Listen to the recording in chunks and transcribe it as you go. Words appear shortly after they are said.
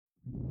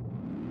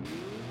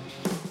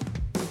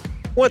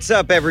What's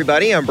up,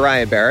 everybody? I'm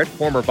Brian Barrett,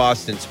 former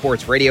Boston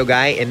sports radio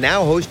guy, and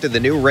now host of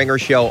the new Ringer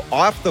show,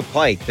 Off the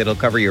Pike, that'll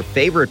cover your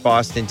favorite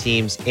Boston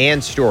teams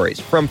and stories.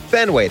 From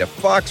Fenway to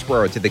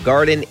Foxborough to the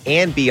Garden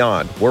and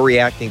beyond, we're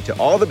reacting to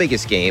all the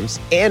biggest games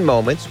and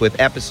moments with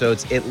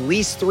episodes at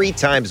least 3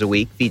 times a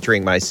week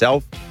featuring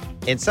myself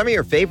and some of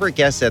your favorite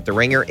guests at the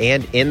Ringer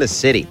and in the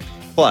city.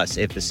 Plus,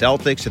 if the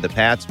Celtics or the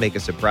Pats make a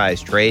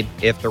surprise trade,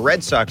 if the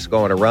Red Sox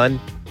go on a run,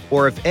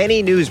 or if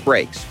any news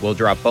breaks, we'll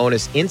drop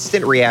bonus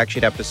instant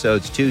reaction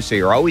episodes too, so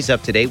you're always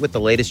up to date with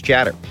the latest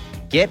chatter.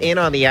 Get in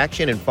on the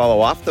action and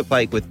follow Off the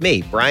Pike with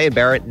me, Brian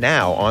Barrett,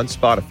 now on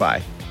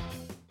Spotify.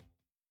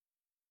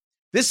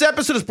 This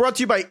episode is brought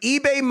to you by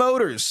eBay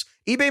Motors.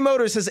 eBay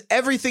Motors has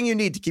everything you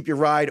need to keep your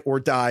ride or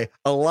die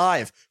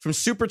alive. From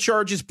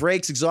superchargers,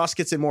 brakes, exhaust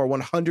kits, and more.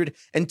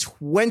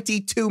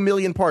 122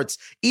 million parts.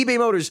 eBay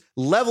Motors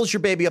levels your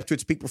baby up to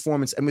its peak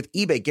performance. And with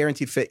eBay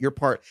Guaranteed Fit, your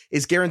part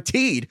is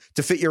guaranteed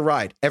to fit your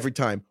ride every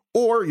time.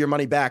 Or your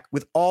money back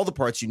with all the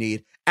parts you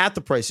need at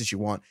the prices you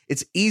want.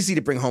 It's easy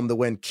to bring home the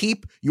win.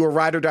 Keep your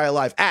ride or die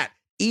alive at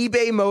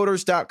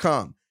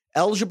ebaymotors.com.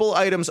 Eligible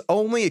items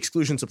only.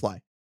 Exclusions apply.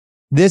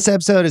 This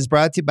episode is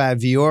brought to you by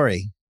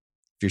Vuori.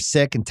 If you're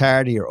sick and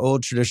tired of your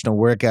old traditional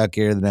workout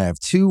gear, then I have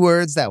 2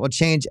 words that will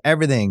change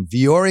everything.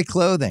 Vuori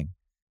Clothing.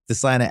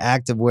 This line of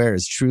activewear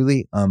is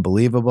truly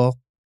unbelievable.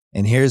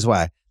 And here's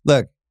why.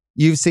 Look,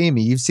 you've seen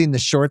me. You've seen the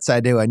shorts I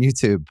do on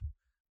YouTube.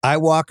 I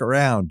walk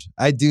around.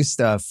 I do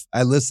stuff.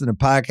 I listen to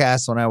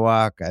podcasts when I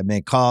walk. I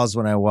make calls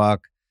when I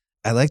walk.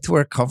 I like to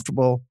wear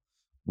comfortable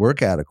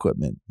workout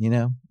equipment,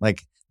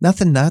 like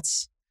nothing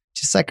nuts.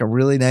 Just like a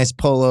really nice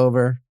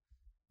pullover.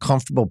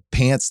 Comfortable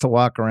pants to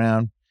walk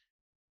around.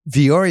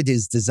 Vuori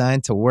is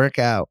designed to work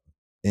out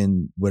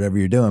in whatever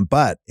you're doing,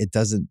 but it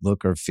doesn't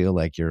look or feel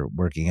like you're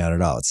working out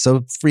at all. It's so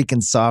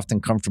freaking soft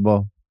and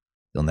comfortable,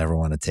 you'll never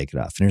want to take it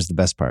off. And here's the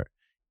best part.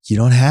 You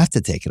don't have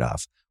to take it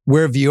off.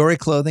 Wear Vuori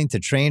clothing to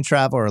train,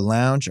 travel, or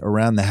lounge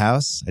around the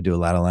house. I do a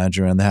lot of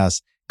lounging around the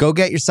house. Go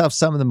get yourself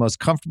some of the most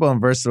comfortable and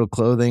versatile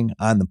clothing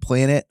on the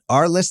planet.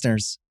 Our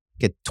listeners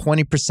get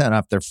 20%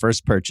 off their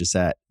first purchase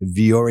at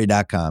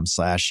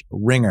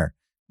vuori.com/ringer.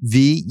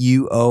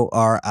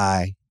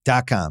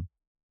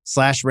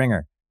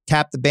 VUORI.com/ringer.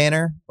 Tap the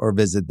banner or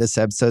visit this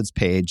episode's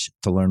page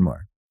to learn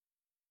more.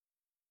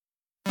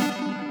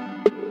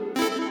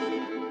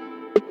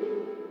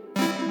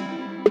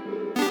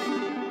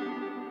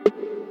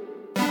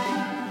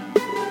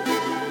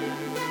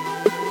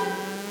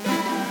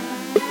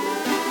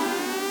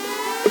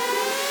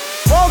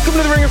 Welcome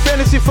to the Ringer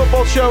Fantasy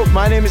Football Show.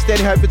 My name is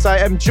Danny Heifetz. I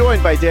am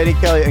joined by Danny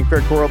Kelly and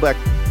Craig Korolbeck.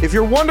 If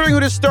you're wondering who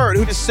to start,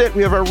 who to sit,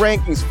 we have our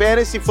rankings.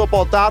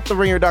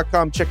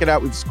 Fantasyfootball.theringer.com. Check it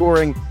out with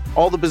scoring,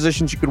 all the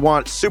positions you could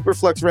want,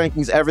 Superflex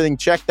rankings, everything.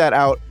 Check that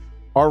out.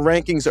 Our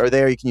rankings are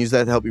there. You can use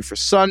that to help you for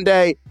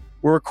Sunday.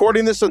 We're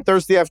recording this on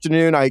Thursday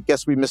afternoon. I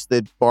guess we missed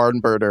the barn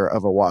burner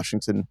of a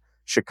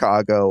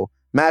Washington-Chicago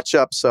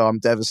matchup, so I'm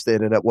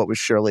devastated at what was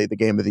surely the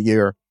game of the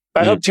year.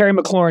 I hope Terry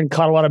McLaurin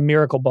caught a lot of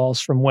miracle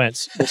balls from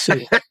Wentz. We'll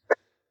see.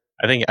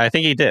 I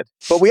think he did.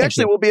 But we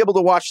actually will be able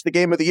to watch the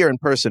game of the year in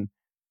person.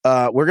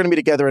 We're going to be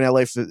together in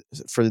LA for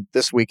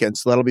this weekend,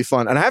 so that'll be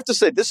fun. And I have to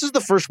say, this is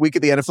the first week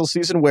of the NFL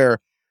season where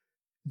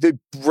the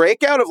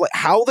breakout of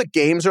how the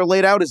games are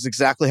laid out is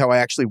exactly how I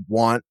actually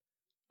want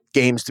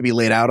games to be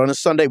laid out on a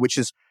Sunday, which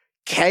is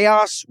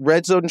chaos,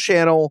 red zone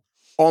channel.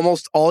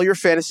 Almost all your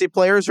fantasy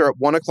players are at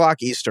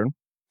 1:00 Eastern.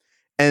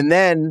 And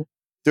then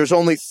there's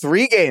only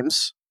 3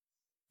 games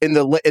in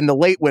the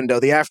late window,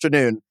 the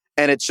afternoon.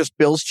 And it's just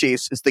Bills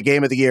Chiefs. It's the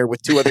game of the year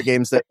with 2 other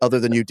games that other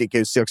than you,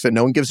 DK Seahawks, that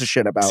no one gives a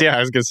shit about. Yeah,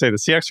 I was going to say the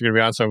Seahawks are going to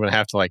be on, so I'm going to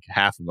have to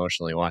half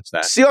emotionally watch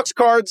that. Seahawks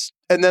Cards,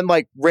 and then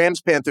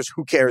Rams Panthers.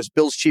 Who cares?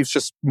 Bills Chiefs,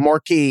 just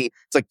marquee.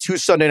 It's 2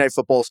 Sunday night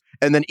footballs,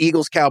 and then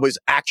Eagles Cowboys.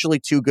 Actually,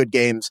 2 good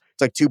games.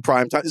 It's 2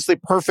 prime time. It's the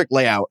perfect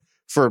layout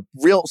for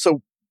real.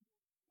 So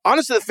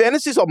honestly, the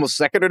fantasy is almost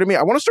secondary to me.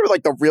 I want to start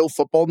with the real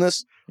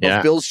footballness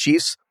of Bills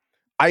Chiefs.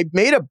 I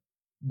made a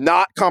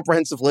not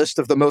comprehensive list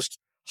of the most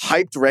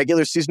hyped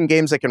regular season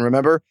games I can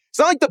remember. It's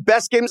not the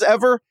best games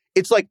ever.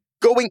 It's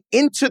going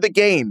into the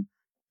game,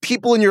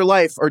 people in your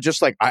life are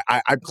just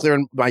I'm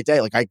clearing my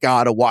day. I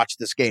gotta watch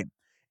this game.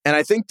 And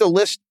I think the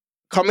list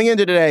coming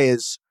into today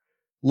is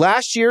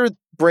last year,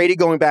 Brady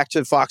going back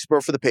to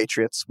Foxborough for the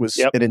Patriots was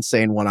an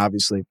insane one,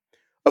 obviously.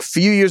 A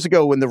few years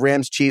ago when the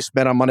Rams Chiefs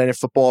met on Monday Night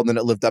Football and then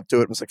it lived up to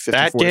it. It was 54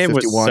 that game to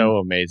 51. Was so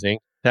amazing.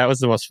 That was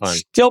the most fun.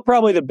 Still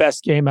probably the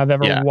best game I've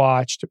ever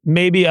watched,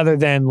 maybe other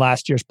than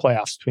last year's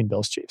playoffs between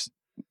Bills Chiefs.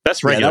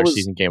 Best regular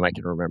season game I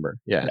can remember.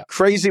 Yeah.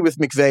 Crazy with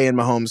McVay and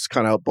Mahomes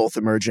kind of both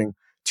emerging.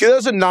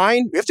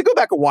 2009, we have to go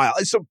back a while.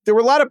 So there were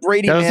a lot of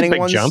Brady Manning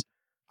ones. Jump.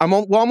 I'm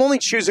only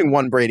choosing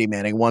one Brady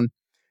Manning one.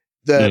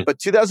 But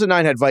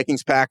 2009 had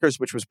Vikings Packers,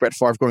 which was Brett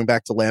Favre going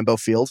back to Lambeau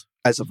Field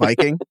as a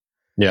Viking.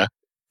 Yeah.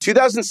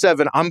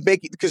 2007, I'm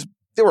making, because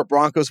there were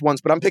Broncos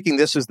ones, but I'm picking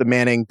this as the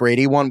Manning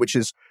Brady one, which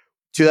is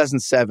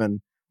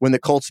 2007 when the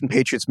Colts and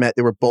Patriots met.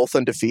 They were both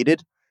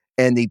undefeated,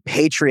 and the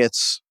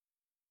Patriots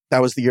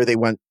That was the year they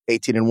went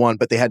 18-1,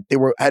 but they had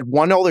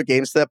won all their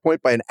games to that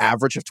point by an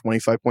average of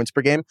 25 points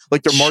per game,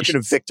 like their margin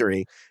of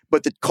victory.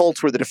 But the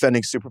Colts were the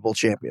defending Super Bowl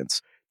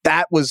champions.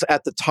 That was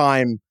at the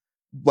time,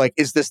 like,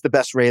 is this the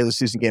best regular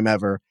season game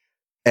ever?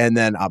 And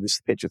then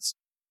obviously the Patriots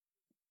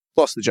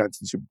lost the Giants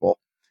in the Super Bowl.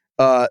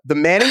 The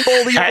Manning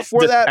Bowl the year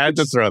before that. I had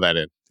to throw that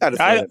in.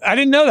 I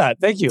didn't know that.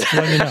 Thank you for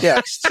letting me know. Yeah,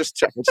 just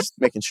checking, just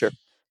making sure.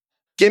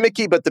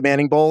 Gimmicky, but the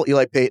Manning Bowl,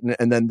 Eli Payton,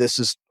 and then this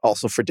is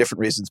also for different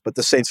reasons, but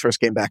the Saints'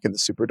 first game back in the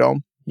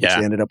Superdome, which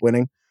they ended up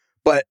winning.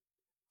 But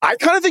I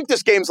kind of think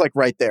this game's like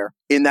right there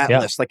in that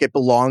list. Like it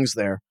belongs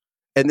there.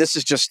 And this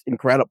is just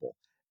incredible.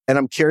 And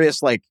I'm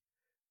curious, like,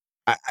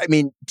 I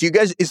mean,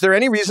 is there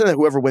any reason that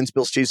whoever wins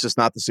Bills Chiefs is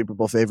not the Super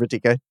Bowl favorite,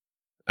 TK?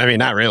 I mean,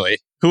 not really.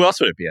 Who else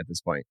would it be at this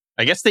point?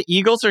 I guess the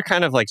Eagles are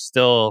kind of like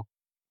still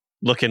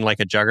looking like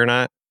a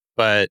juggernaut,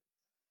 but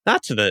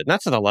not to the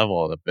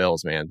level of the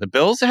Bills, man. The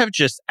Bills have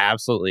just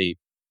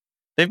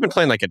they've been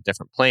playing like a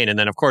different plane. And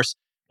then, of course,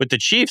 with the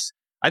Chiefs,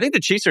 I think the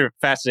Chiefs are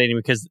fascinating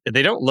because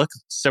they don't look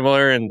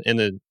similar in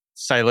the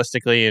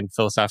stylistically and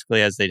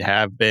philosophically as they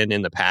have been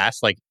in the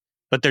past. Like,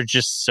 but they're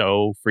just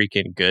so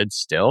freaking good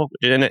still.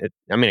 And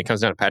it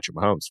comes down to Patrick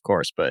Mahomes, of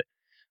course. But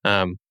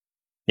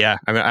yeah,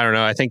 I mean, I don't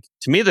know. I think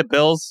to me, the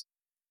Bills,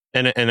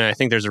 and I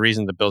think there's a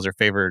reason the Bills are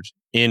favored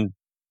in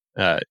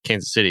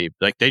Kansas City.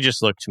 Like they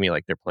just look to me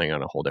like they're playing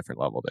on a whole different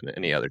level than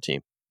any other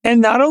team.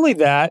 And not only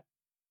that,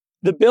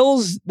 the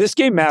Bills, this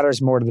game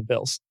matters more to the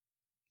Bills.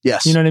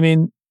 Yes. You know what I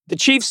mean? The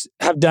Chiefs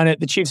have done it.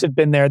 The Chiefs have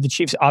been there. The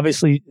Chiefs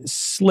obviously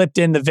slipped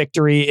in the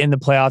victory in the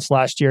playoffs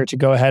last year to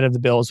go ahead of the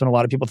Bills when a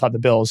lot of people thought the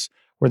Bills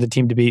were the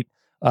team to beat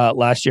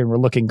last year and were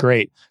looking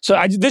great. So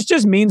this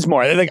just means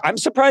more. Like, I'm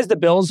surprised the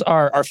Bills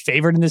are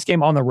favored in this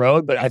game on the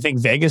road, but I think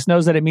Vegas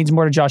knows that it means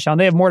more to Josh Allen.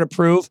 They have more to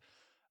prove.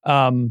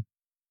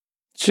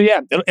 So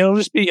yeah, it'll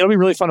be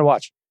really fun to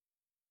watch.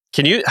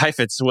 Can you,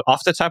 Heifetz,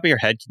 off the top of your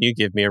head, can you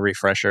give me a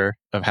refresher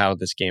of how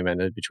this game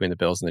ended between the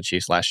Bills and the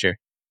Chiefs last year?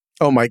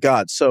 Oh my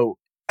God. So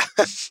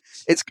I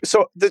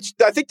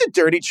think the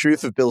dirty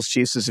truth of Bills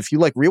Chiefs is if you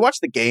like rewatch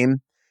the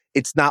game,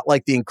 it's not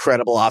like the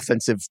incredible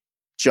offensive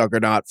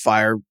juggernaut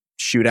fire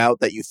shootout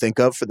that you think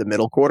of for the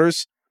middle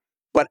quarters.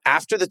 But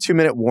after the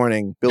 2-minute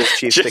warning, Bills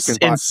Chiefs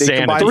they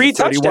combined 3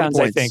 touchdowns,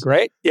 points, I think,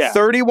 right? Yeah.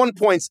 31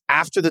 points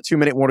after the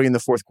 2-minute warning in the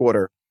fourth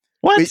quarter.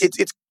 What?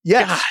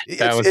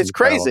 It's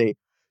crazy.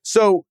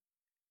 So,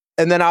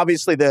 and then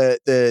obviously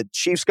the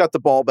Chiefs got the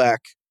ball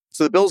back.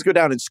 So the Bills go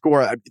down and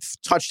score a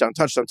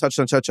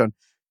touchdown.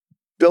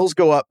 Bills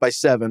go up by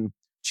 7.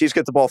 Chiefs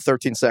get the ball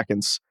 13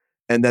 seconds.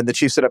 And then the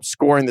Chiefs end up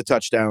scoring the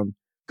touchdown.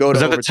 Was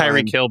that overtime.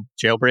 The Tyreek Hill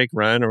jailbreak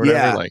run or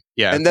whatever?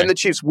 Then the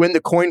Chiefs win the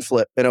coin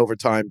flip in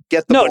overtime,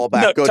 get the ball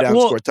back, go down,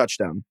 score a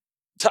touchdown.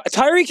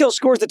 Tyreek Hill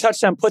scores the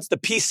touchdown, puts the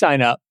peace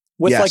sign up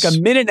with like a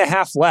minute and a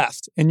half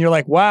left. And you're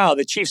like, wow,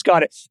 the Chiefs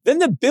got it. Then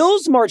the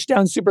Bills march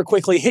down super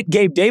quickly, hit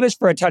Gabe Davis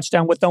for a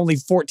touchdown with only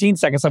 14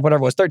 seconds left,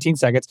 whatever it was, 13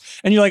 seconds.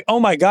 And you're like, oh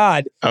my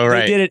God,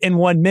 they did it in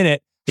 1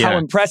 minute. How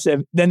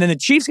impressive. Then the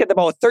Chiefs get the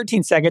ball with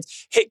 13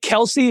 seconds, hit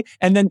Kelsey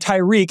and then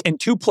Tyreek in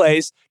 2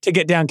 plays to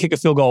get down, kick a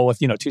field goal with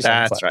 2 seconds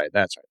left.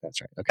 That's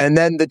right. Okay. And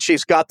then the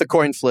Chiefs got the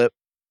coin flip,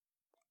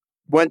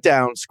 went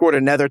down, scored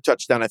another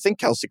touchdown. I think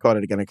Kelsey caught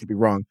it again. I could be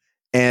wrong.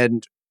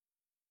 And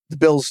the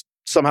Bills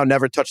somehow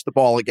never touched the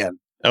ball again.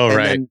 Oh,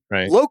 and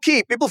right. Low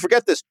key, people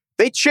forget this.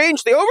 They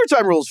changed the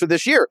overtime rules for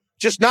this year,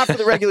 just not for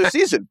the regular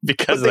season.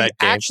 Because of that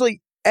game.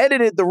 Actually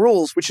edited the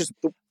rules, which is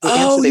the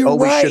answer they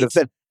always should have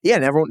been. Yeah,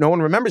 no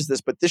one remembers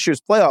this, but this year's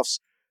playoffs,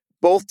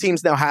 both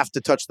teams now have to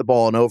touch the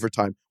ball in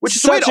overtime, which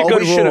is what it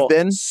always should have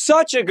been.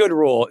 Such a good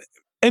rule.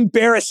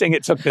 Embarrassing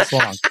it took this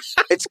long.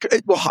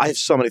 I have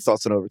so many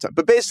thoughts on overtime,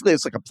 but basically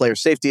it's like a player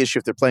safety issue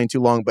if they're playing too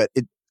long, but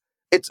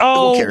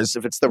who cares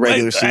if it's the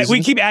regular season?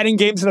 We keep adding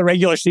games to the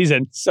regular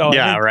season. So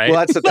yeah, right. Well,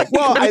 that's the thing.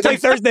 Well, I play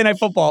Thursday Night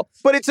Football.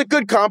 But it's a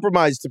good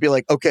compromise to be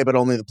like, okay, but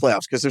only the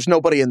playoffs, because there's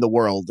nobody in the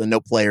world and no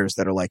players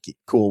that are like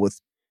cool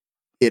with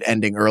it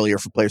ending earlier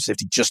for player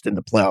safety just in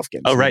the playoff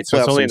games. Oh, right. So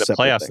it's only in the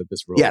playoffs that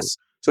this rule Yes.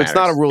 So matters. It's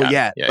not a rule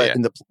yet, but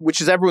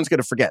which is everyone's going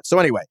to forget. So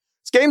anyway,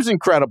 this game's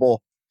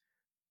incredible.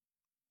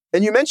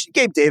 And you mentioned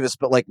Gabe Davis,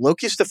 but like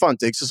Loki Stephon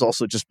Diggs has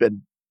also just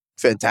been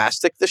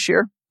fantastic this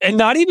year. And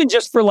not even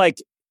just for like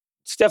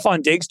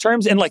Stephon Diggs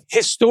terms and like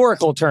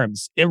historical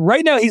terms. And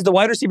right now he's the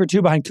wide receiver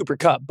 2 behind Cooper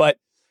Kupp, but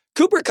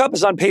Cooper Kupp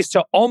is on pace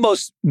to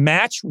almost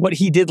match what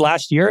he did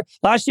last year.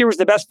 Last year was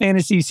the best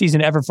fantasy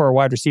season ever for a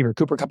wide receiver.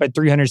 Cooper Kupp had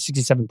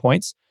 367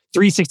 points,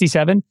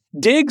 367.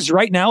 Diggs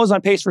right now is on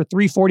pace for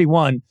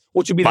 341,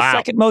 which would be the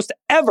second most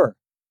ever.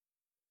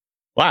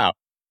 Wow.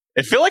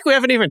 I feel like we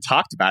haven't even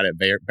talked about it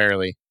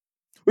barely.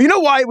 Well, you know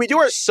why? We do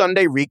our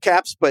Sunday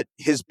recaps, but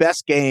his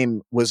best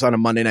game was on a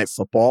Monday Night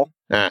Football,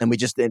 and we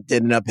just didn't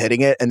end up hitting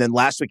it. And then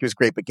last week was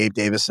great, but Gabe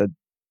Davis had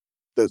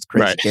this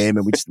crazy game,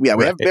 and we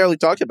have barely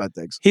talked about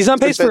things. He's on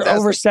pace for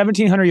over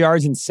 1,700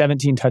 yards and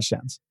 17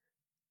 touchdowns.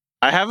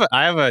 I have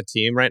a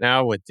team right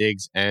now with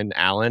Diggs and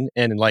Allen,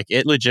 and like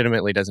it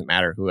legitimately doesn't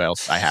matter who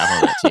else I have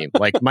on that team.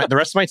 Like the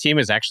rest of my team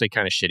is actually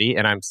kind of shitty,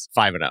 and I'm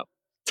 5-0.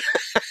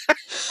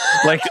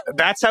 Like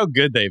that's how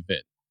good they've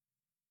been.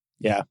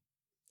 Yeah.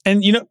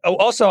 And,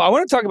 also, I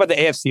want to talk about the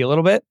AFC a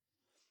little bit.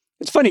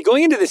 It's funny,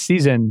 going into this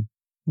season,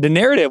 the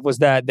narrative was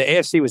that the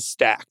AFC was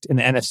stacked and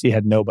the NFC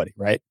had nobody,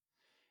 right?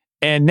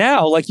 And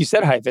now, like you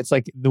said, Hype, it's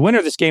like the winner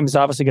of this game is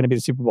obviously going to be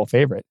the Super Bowl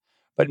favorite.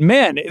 But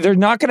man, they're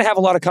not going to have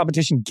a lot of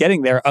competition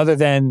getting there other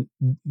than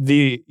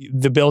the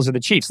Bills or the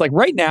Chiefs. Like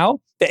right now,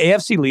 the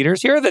AFC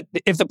leaders here, that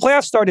if the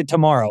playoffs started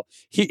tomorrow,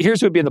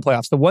 here's who would be in the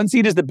playoffs. The 1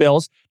 seed is the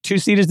Bills, 2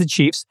 seed is the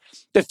Chiefs,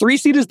 the 3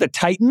 seed is the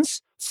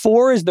Titans,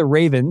 4 is the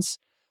Ravens,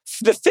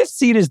 the 5th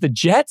seed is the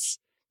Jets,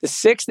 the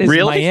 6th is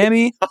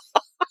Miami,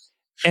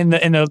 and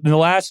the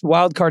last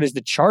wild card is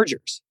the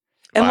Chargers.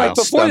 And like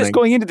before this,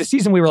 going into the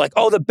season, we were like,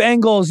 oh, the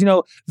Bengals,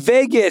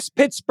 Vegas,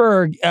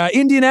 Pittsburgh,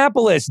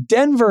 Indianapolis,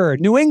 Denver,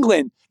 New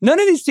England. None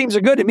of these teams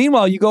are good. And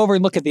meanwhile, you go over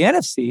and look at the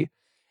NFC,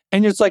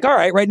 and it's like, all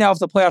right, right now, if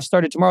the playoffs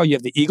started tomorrow, you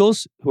have the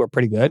Eagles, who are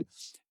pretty good.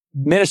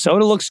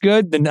 Minnesota looks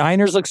good. The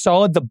Niners look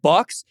solid. The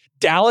Bucks,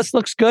 Dallas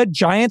looks good.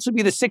 Giants would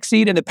be the 6th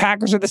seed, and the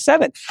Packers are the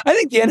 7th. I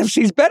think the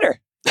NFC is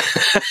better.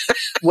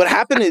 What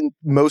happened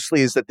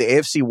mostly is that the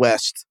AFC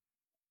West,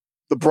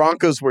 the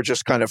Broncos were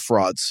just kind of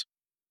frauds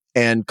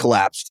and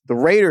collapsed. The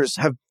Raiders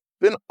have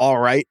been all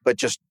right, but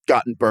just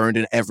gotten burned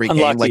in every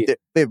game. Like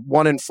they've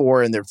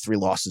 1-4, and their 3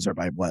 losses are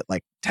by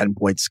 10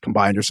 points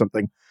combined or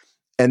something.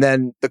 And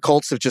then the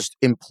Colts have just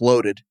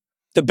imploded.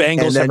 The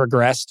Bengals have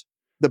regressed.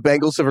 The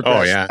Bengals have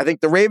regressed. Oh, yeah. I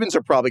think the Ravens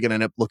are probably going to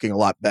end up looking a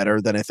lot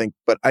better than I think.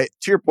 But to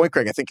your point,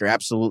 Craig, I think you're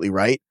absolutely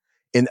right.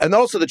 And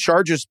also the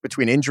Chargers,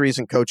 between injuries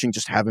and coaching,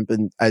 just haven't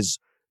been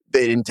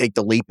they didn't take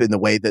the leap in the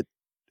way that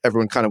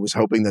everyone kind of was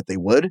hoping that they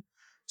would.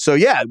 So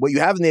yeah, what you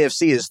have in the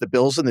AFC is the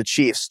Bills and the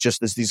Chiefs,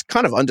 just as these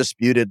kind of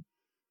undisputed.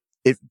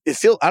 It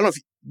feels. I don't know if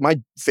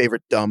my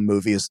favorite dumb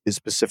movie is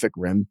Pacific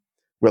Rim,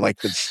 where like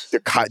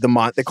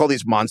they call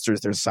these monsters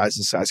their size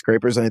of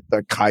skyscrapers, and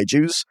they're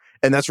kaijus,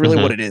 and that's really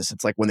what it is.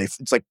 It's like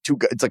it's like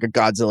a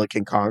Godzilla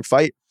King Kong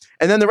fight,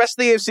 and then the rest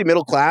of the AFC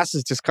middle class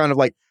is just kind of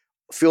like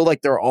feel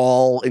like they're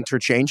all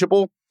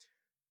interchangeable.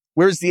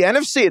 Whereas the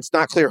NFC, it's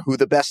not clear who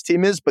the best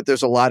team is, but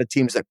there's a lot of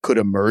teams that could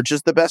emerge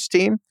as the best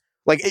team.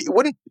 Like it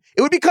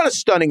would be kind of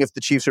stunning if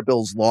the Chiefs or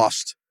Bills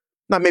lost.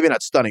 Maybe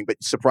not stunning, but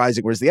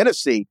surprising. Whereas the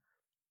NFC,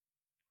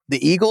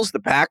 the Eagles,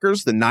 the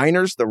Packers, the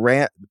Niners,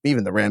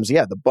 even the Rams,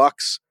 the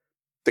Bucks,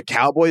 the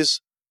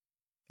Cowboys,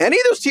 any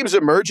of those teams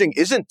emerging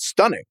isn't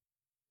stunning.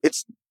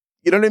 It's,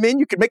 you know what I mean?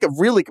 You could make a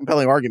really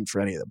compelling argument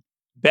for any of them.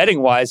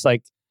 Betting wise,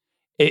 like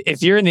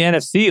if you're in the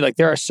NFC, like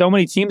there are so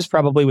many teams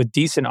probably with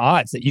decent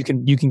odds that you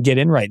can get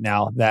in right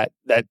now that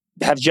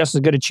have just as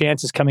good a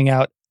chance as coming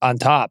out on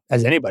top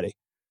as anybody.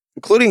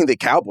 Including the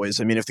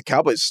Cowboys. I mean, if the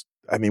Cowboys,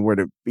 were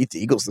to beat the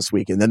Eagles this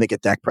week and then they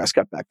get Dak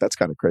Prescott back, that's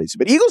kind of crazy.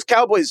 But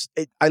Eagles-Cowboys,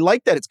 I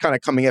like that it's kind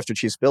of coming after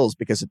Chiefs-Bills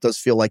because it does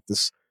feel like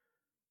this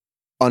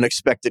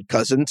unexpected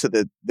cousin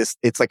to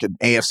it's like an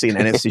AFC and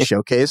NFC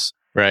showcase.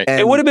 Right.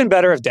 And it would have been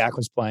better if Dak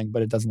was playing,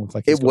 but it doesn't look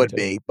like it would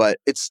be. But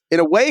it's, in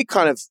a way,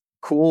 kind of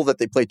cool that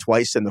they play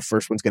twice and the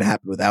first one's going to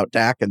happen without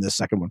Dak and the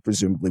second one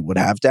presumably would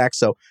have Dak.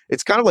 So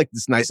it's kind of like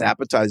this nice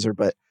appetizer.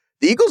 But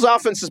the Eagles'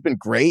 offense has been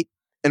great.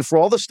 And for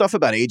all the stuff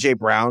about A.J.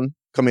 Brown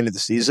coming into the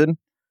season,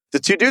 the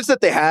 2 dudes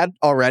that they had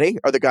already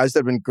are the guys that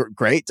have been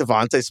great,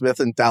 Devontae Smith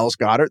and Dallas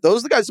Goedert.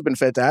 Those are the guys that have been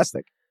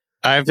fantastic.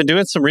 I've been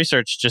doing some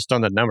research just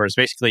on the numbers.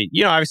 Basically,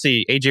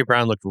 obviously A.J.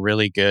 Brown looked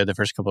really good the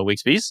first couple of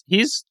weeks, but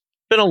he's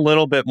been a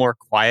little bit more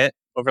quiet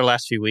over the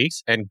last few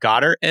weeks, and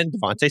Goedert and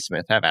Devontae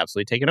Smith have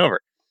absolutely taken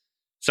over.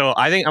 So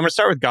I think I'm going to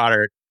start with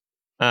Goedert.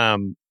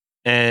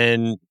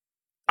 And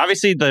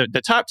obviously,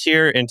 the top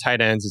tier in tight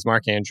ends is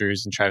Mark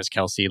Andrews and Travis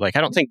Kelce. Like,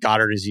 I don't think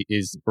Goedert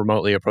is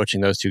remotely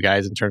approaching those 2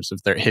 guys in terms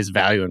of his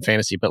value in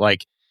fantasy. But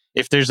like,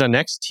 if there's a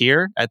next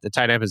tier at the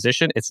tight end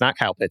position, it's not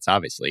Kyle Pitts,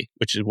 obviously,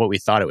 which is what we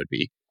thought it would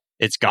be.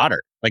 It's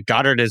Goedert. Like,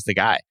 Goedert is the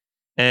guy.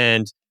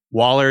 And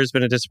Waller's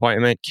been a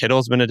disappointment.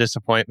 Kittle's been a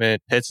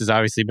disappointment. Pitts has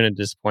obviously been a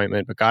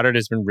disappointment. But Goedert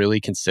has been really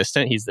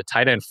consistent. He's the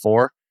tight end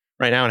 4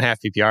 right now in half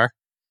PPR.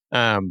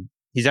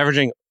 He's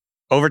averaging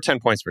over 10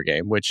 points per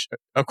game, which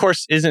of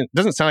course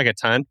doesn't sound like a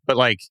ton, but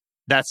like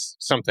that's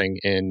something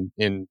in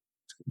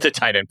the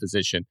tight end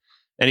position.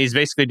 And he's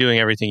basically doing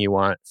everything you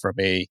want from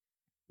a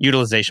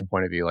utilization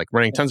point of view, like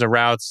running tons of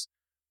routes.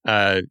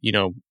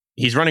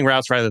 He's running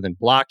routes rather than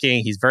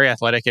blocking. He's very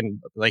athletic and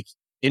like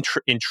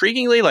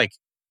intriguingly, like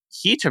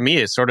he to me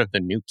is sort of the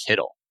new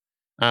Kittle.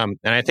 And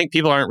I think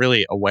people aren't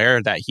really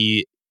aware that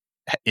he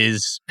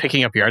is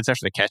picking up yards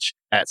after the catch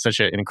at such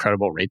an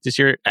incredible rate this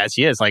year as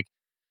he is. Like,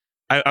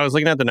 I was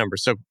looking at the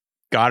numbers. So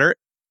Goedert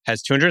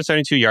has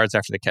 272 yards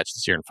after the catch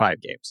this year in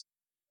 5 games.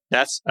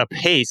 That's a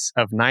pace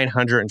of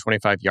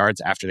 925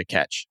 yards after the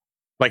catch.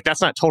 Like,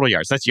 that's not total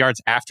yards. That's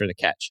yards after the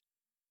catch.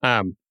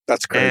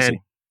 That's crazy. And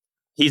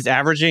he's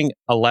averaging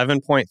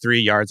 11.3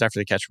 yards after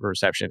the catch per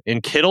reception. In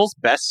Kittle's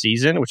best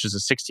season, which is a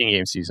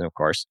 16-game season, of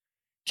course,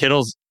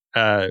 Kittle's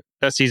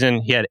best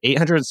season, he had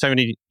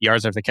 870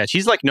 yards after the catch.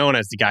 He's like known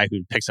as the guy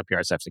who picks up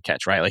yards after the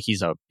catch, right? Like,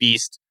 he's a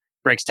beast,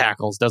 breaks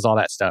tackles, does all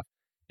that stuff.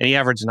 And he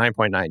averaged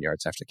 9.9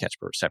 yards after the catch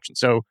per reception.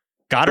 So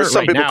Goedert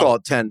some people call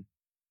it 10.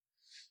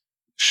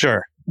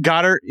 Sure.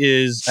 Goedert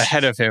is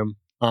ahead of him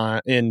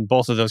in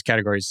both of those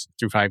categories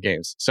through 5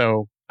 games.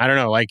 So I don't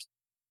know, like,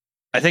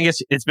 I think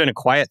it's been a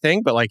quiet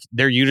thing, but like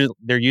they're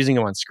using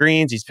him on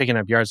screens. He's picking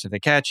up yards for the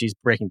catch. He's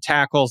breaking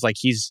tackles. Like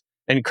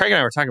and Craig and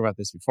I were talking about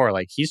this before.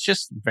 Like he's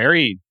just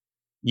very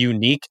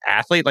unique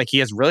athlete. Like he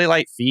has really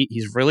light feet.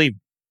 He's really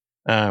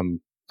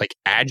like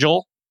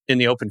agile in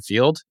the open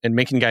field and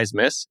making guys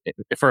miss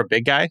for a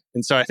big guy.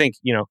 And so I think,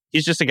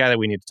 he's just a guy that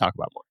we need to talk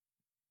about more.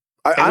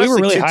 We were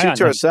really high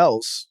to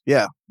ourselves.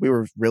 Yeah, we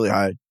were really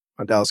high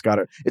on Dallas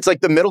Goedert. It's like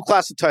the middle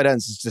class of tight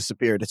ends has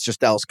disappeared. It's just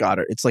Dallas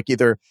Goedert. It's like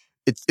either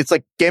it's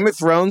like Game of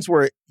Thrones,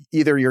 where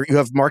either you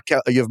have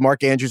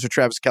Mark Andrews or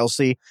Travis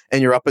Kelce,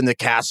 and you're up in the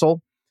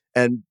castle,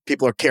 and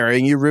people are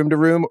carrying you room to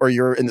room, or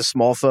you're in the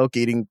small folk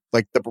eating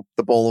like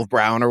the bowl of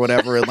brown or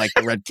whatever, and like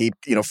the red keep,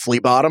 flea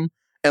bottom,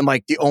 and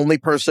like the only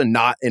person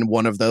not in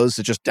one of those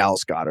is just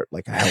Dallas Goedert,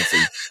 like a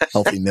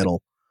healthy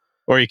middle.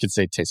 Or you could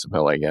say Taysom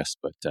Hill, I guess,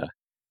 but.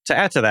 To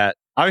add to that,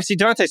 obviously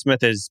Devontae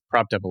Smith is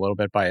propped up a little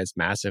bit by his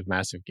massive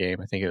game.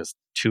 I think it was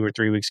 2 or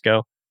 3 weeks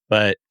ago.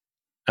 But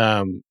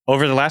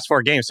over the last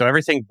 4 games, so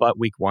everything but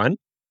week 1,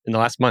 in the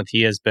last month,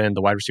 he has been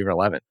the wide receiver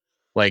 11.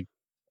 Like,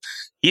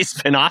 he's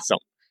been awesome.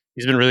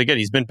 He's been really good.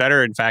 He's been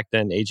better, in fact,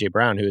 than A.J.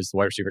 Brown, who is the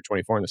wide receiver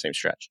 24 in the same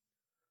stretch.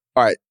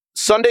 All right.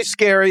 Sunday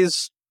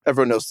scaries.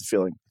 Everyone knows the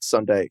feeling. It's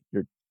Sunday.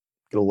 You're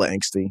a little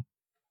angsty.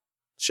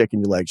 Shaking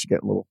your legs. You're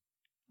getting a little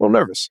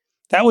nervous.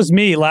 That was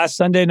me last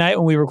Sunday night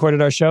when we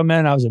recorded our show,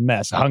 man. I was a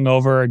mess.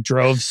 Hungover,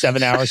 drove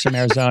 7 hours from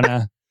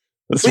Arizona.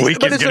 This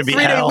weekend's going to be hell.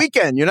 But it's a 3-day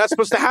weekend. You're not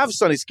supposed to have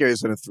Sunday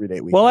scaries on a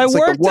 3-day weekend. Well, I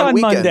worked on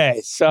weekend. Monday,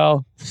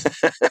 so.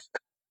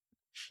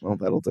 Well,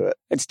 that'll do it.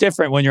 It's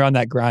different when you're on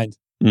that grind.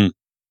 Who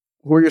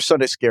are your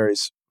Sunday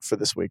scaries for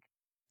this week?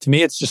 To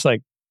me, it's just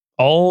like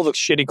all the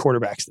shitty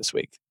quarterbacks this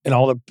week and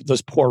all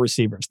those poor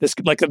receivers. This,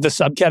 like, the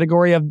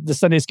subcategory of the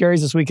Sunday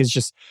scaries this week is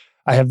just,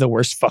 I have the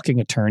worst fucking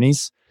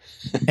attorneys.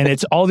 And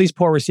it's all these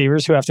poor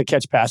receivers who have to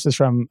catch passes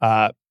from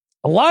a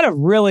lot of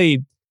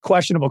really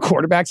questionable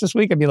quarterbacks this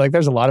week. I mean, like,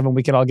 there's a lot of them.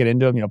 We can all get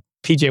into them.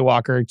 PJ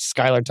Walker,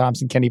 Skylar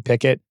Thompson, Kenny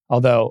Pickett.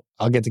 Although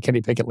I'll get to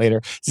Kenny Pickett later.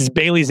 This is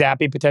Bailey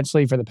Zappi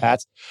potentially for the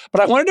Pats.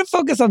 But I wanted to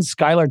focus on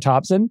Skylar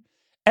Thompson.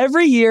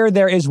 Every year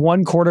there is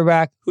one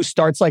quarterback who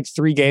starts like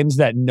 3 games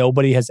that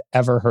nobody has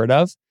ever heard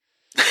of.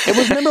 It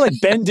was, remember, like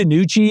Ben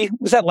DiNucci?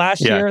 Was that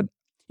last year?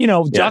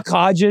 Duck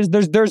Hodges.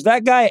 There's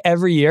that guy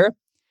every year.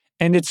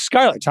 And it's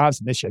Skylar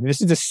Thompson this year. I mean,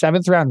 this is a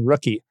 7th round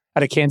rookie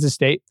out of Kansas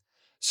State.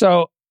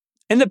 So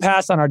in the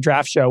past on our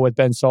draft show with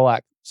Ben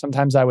Solak,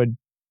 sometimes I would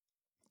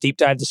deep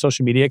dive the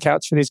social media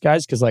accounts for these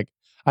guys because, like,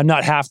 I'm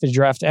not half the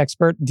draft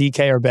expert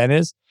DK or Ben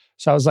is.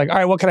 So I was like, all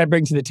right, what can I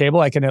bring to the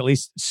table? I can at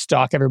least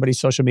stalk everybody's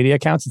social media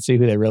accounts and see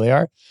who they really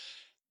are.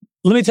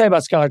 Let me tell you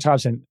about Skylar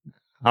Thompson.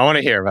 I want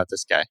to hear about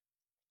this guy.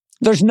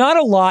 There's not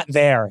a lot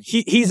there.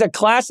 He's a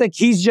classic.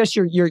 He's just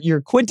your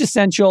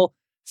quintessential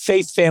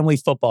faith family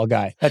football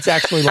guy. That's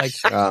actually like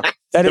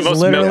that is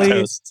literally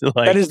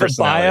that is the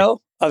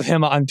bio of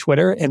him on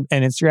Twitter and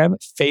Instagram.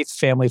 Faith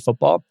family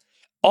football.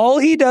 All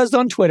he does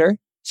on Twitter,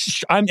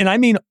 and I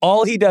mean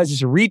all he does,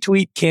 is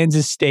retweet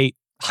Kansas State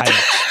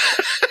highlights.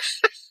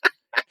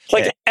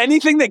 Like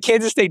anything that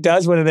Kansas State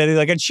does, whether they do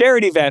like a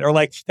charity event or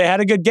like they had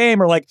a good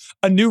game or like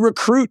a new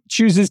recruit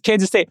chooses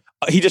Kansas State,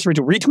 he just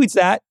retweets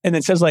that and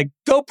then says like,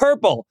 "Go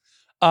Purple."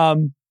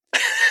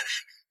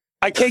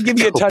 I can't give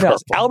you a ton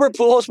else. Albert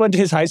Pujols went to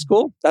his high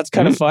school. That's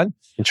kind of fun.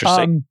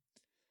 Interesting.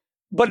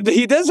 But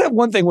he does have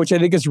one thing, which I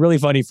think is really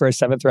funny for a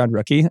 7th round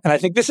rookie. And I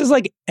think this is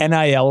like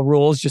NIL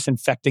rules just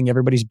infecting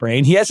everybody's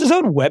brain. He has his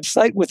own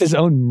website with his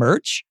own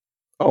merch.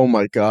 Oh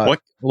my God.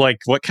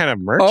 What kind of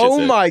merch is it? Oh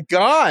my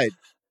God.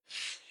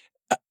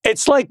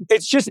 It's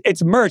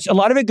merch. A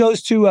lot of it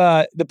goes to,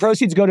 the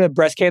proceeds go to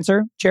breast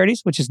cancer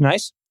charities, which is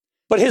nice.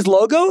 But his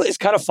logo is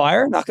kind of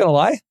fire, not going to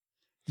lie.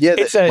 Yeah,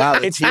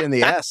 the T and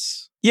the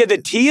S. Yeah, the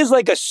T is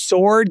like a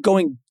sword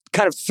going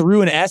kind of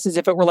through an S as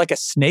if it were like a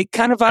snake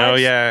kind of vibe. Oh,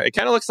 yeah. It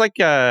kind of looks like,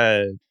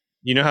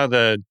 you know how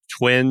the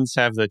Twins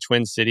have the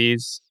Twin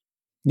Cities?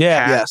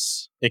 Yeah.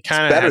 Yes. It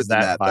kind of has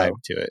that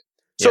vibe to it.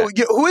 So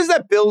who is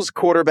that Bills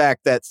quarterback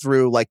that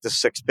threw like the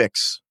 6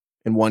 picks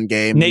in one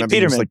game? Nate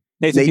Peterman.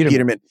 Nate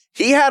Peterman.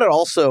 He had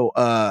also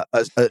an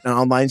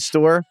online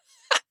store,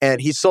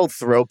 and he sold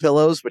throw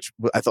pillows, which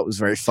I thought was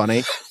very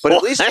funny. But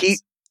at least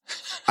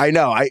I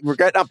know. I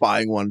regret not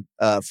buying one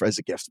as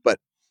a gift, but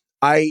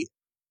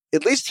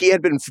at least he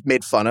had been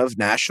made fun of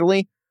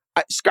nationally.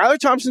 Skylar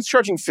Thompson's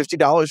charging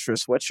 $50 for a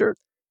sweatshirt.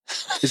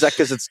 Is that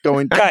because it's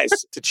going to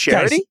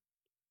charity? Guys,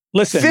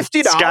 listen,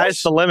 $50.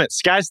 Sky's the limit.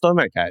 Sky's the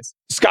limit, guys.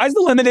 Sky's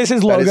the limit is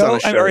his logo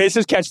or is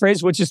his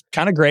catchphrase, which is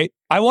kind of great.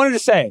 I wanted to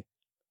say,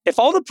 if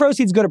all the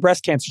proceeds go to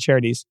breast cancer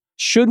charities,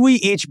 should we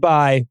each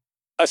buy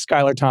a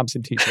Skylar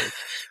Thompson t-shirt?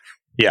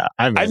 Yeah,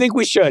 I think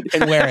we should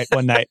and wear it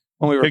one night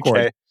when we record.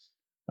 Okay.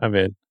 I'm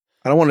in.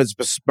 I don't want to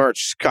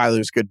besmirch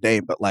Skylar's good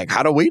name, but like,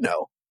 how do we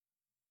know?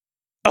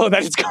 Oh,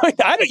 that is going.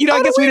 I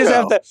guess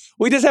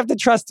we just have to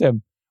trust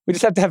him. We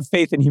just have to have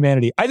faith in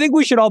humanity. I think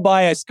we should all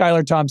buy a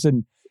Skylar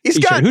Thompson. He's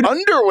got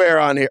underwear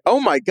on here. Oh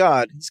my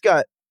God,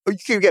 you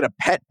can get a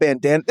pet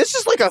bandana. This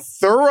is like a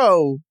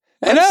thorough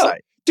website. I know.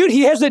 Dude,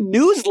 he has a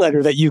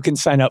newsletter that you can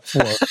sign up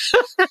for.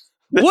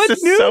 What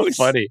is news? so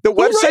funny. The Who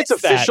website's writes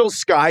that? official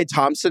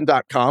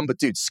SkyThompson.com, but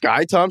dude,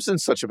 Sky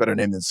Thompson's such a better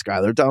name than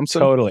Skylar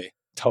Thompson. Totally.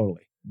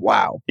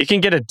 Wow. You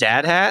can get a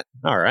dad hat?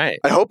 All right.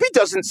 I hope he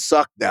doesn't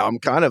suck now. I'm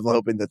kind of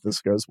hoping that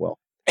this goes well.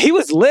 He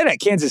was lit at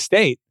Kansas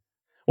State.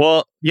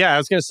 Well, yeah, I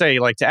was going to say,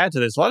 like, to add to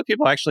this, a lot of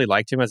people actually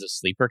liked him as a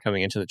sleeper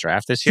coming into the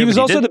draft this year. He was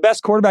also the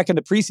best quarterback in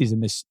the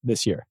preseason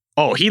this year.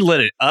 Oh, he lit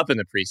it up in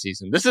the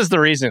preseason. This is the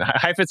reason.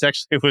 Heifetz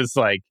actually was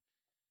like,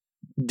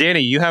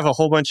 Danny, you have a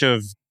whole bunch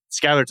of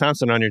Skylar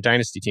Thompson on your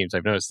dynasty teams.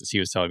 I've noticed this. He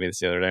was telling me this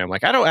the other day. I'm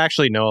like, I don't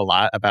actually know a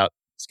lot about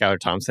Skylar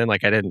Thompson.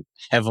 Like, I didn't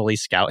heavily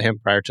scout him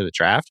prior to the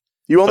draft.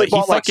 You only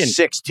bought like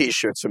 6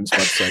 T-shirts from his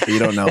website. You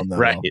don't know him that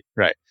right, well.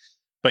 Right.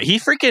 But he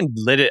freaking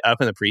lit it up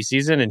in the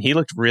preseason, and he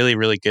looked really,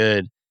 really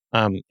good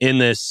in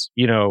this,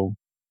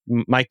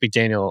 Mike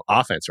McDaniel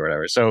offense or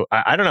whatever. So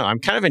I don't know. I'm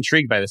kind of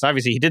intrigued by this.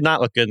 Obviously, he did not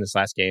look good in this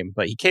last game,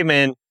 but he came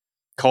in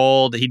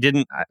cold. He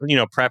didn't,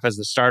 prep as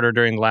the starter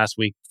during the last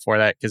week before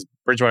that because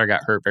Bridgewater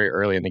got hurt very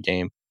early in the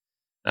game.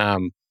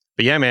 But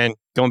yeah, man,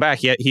 going back,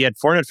 he had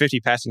 450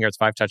 passing yards,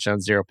 5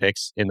 touchdowns, 0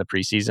 picks in the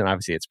preseason.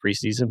 Obviously, it's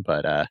preseason,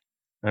 but I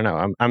don't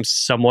know. I'm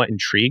somewhat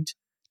intrigued.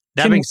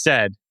 That being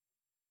said,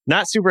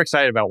 not super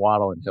excited about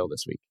Waddle and Hill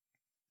this week.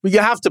 Well, you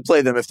have to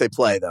play them if they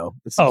play, though.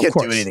 You can't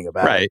do anything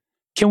about it. Right.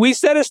 Can we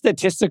set a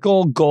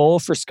statistical goal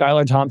for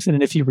Skylar Thompson,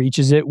 and if he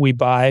reaches it, we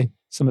buy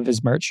some of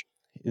his merch?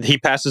 He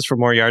passes for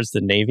more yards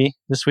than Navy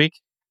this week.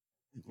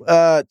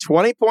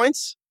 20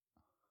 points?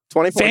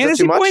 20 points? Fantasy is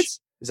that too much? points?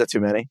 Is that too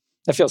many?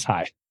 That feels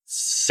high.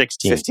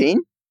 16.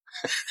 15?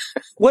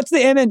 What's the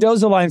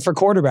Amendoza line for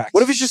quarterbacks?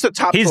 What if he's just a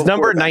top? He's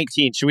number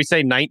 19. Should we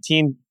say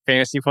 19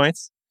 fantasy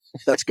points?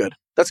 That's good.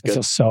 That's It good.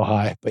 feels so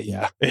high, but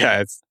yeah.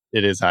 Yeah,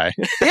 it is high.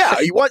 Yeah,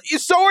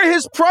 so are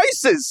his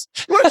prices.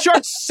 You want to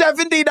charge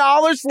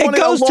 $70 for one It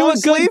of goes to a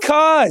sleeve? good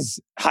cause.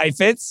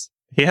 Heifetz.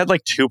 He had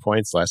like 2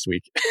 points last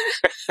week.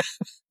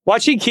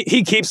 Watch, he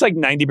keeps like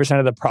 90%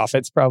 of the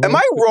profits, probably. Am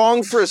I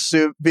wrong for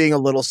being a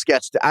little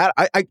sketched?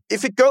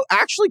 If it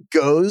actually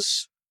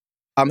goes,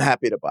 I'm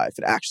happy to buy. If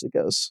it actually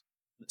goes,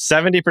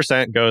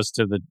 70% goes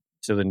to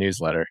the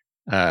newsletter.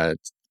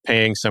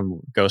 Paying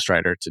some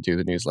ghostwriter to do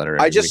the newsletter.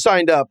 I just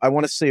signed up. I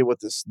want to see what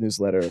this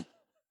newsletter.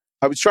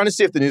 I was trying to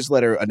see if the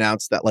newsletter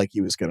announced that like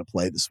he was going to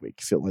play this week.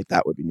 I feel like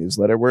that would be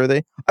newsletter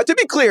worthy. To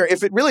be clear,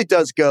 if it really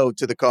does go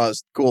to the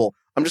cause, cool.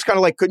 I'm just kind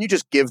of like, couldn't you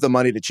just give the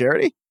money to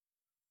charity?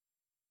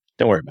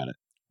 Don't worry about it.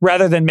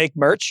 Rather than make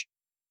merch?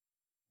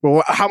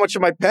 Well, how much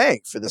am I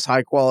paying for this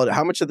high quality?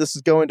 How much of this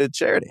is going to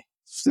charity?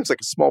 Seems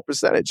like a small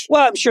percentage.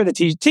 Well, I'm sure the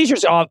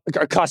t-shirts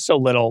cost so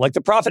little. Like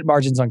the profit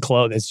margins on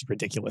clothes is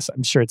ridiculous.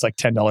 I'm sure it's like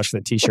 $10 for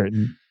the t-shirt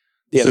and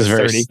the other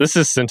 30. This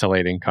is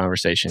scintillating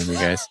conversation, you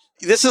guys.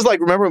 This is like,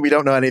 remember, we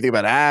don't know anything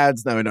about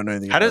ads. Now we don't know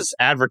anything How about does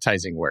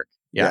advertising work?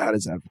 Yeah, how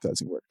does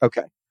advertising work?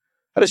 Okay.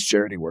 How does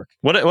charity work?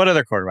 What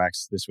other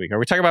quarterbacks this week? Are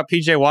we talking about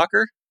PJ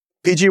Walker?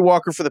 PJ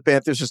Walker for the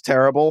Panthers is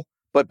terrible,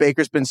 but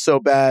Baker's been so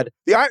bad.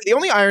 The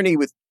only irony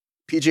with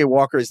PJ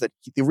Walker is that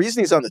the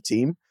reason he's on the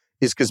team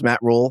is because Matt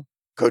Rule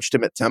coached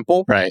him at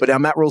Temple. Right. But now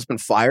Matt Rule's been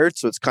fired,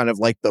 so it's kind of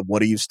like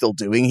what are you still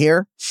doing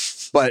here?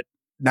 But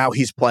now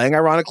he's playing,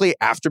 ironically,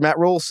 after Matt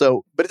Rule.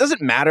 So, but it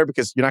doesn't matter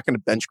because you're not going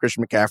to bench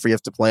Christian McCaffrey. You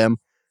have to play him.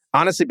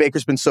 Honestly,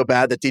 Baker's been so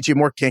bad that DJ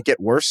Moore can't get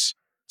worse.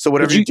 So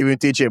whatever you do with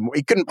DJ Moore,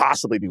 he couldn't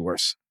possibly be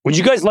worse. Would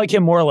you guys like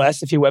him more or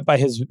less if he went by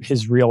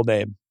his real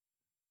name?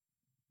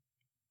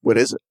 What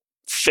is it?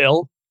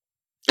 Phil?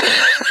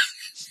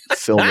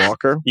 Phil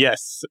Walker?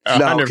 Yes. 100%.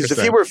 No, because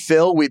if he were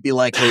Phil, we'd be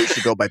like, he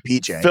should go by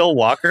PJ. Phil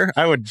Walker?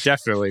 I would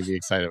definitely be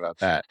excited about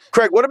that.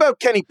 Craig, what about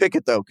Kenny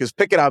Pickett, though? Because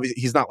Pickett, obviously,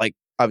 he's not like,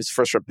 obviously,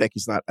 first-round pick.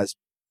 He's not as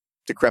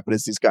decrepit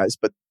as these guys,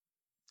 but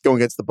going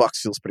against the Bucs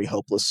feels pretty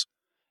hopeless.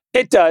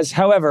 It does.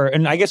 However,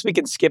 and I guess we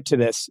can skip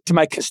to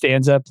my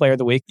Costanza player of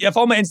the week. If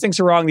all my instincts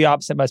are wrong, the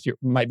opposite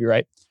might be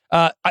right.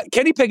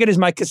 Kenny Pickett is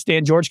my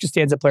George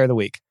Costanza player of the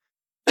week.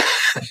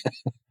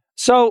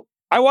 So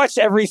I watched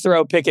every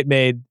throw Pickett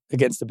made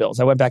against the Bills.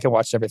 I went back and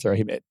watched every throw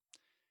he made.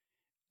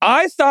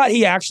 I thought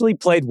he actually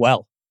played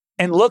well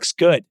and looks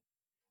good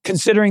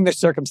considering the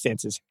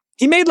circumstances.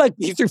 He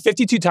threw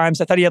 52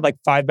 times. I thought he had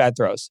 5 bad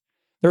throws.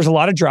 There was a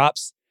lot of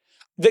drops.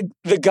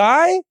 The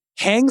guy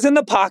hangs in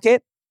the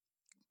pocket,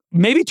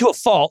 maybe to a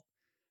fault,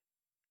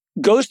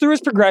 goes through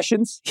his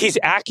progressions. He's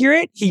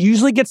accurate. He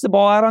usually gets the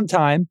ball out on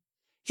time.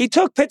 He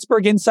took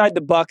Pittsburgh inside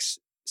the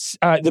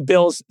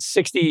Bills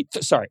 60.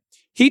 Sorry.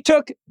 He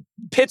took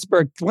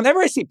Pittsburgh.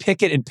 Whenever I see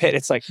Pickett and Pitt,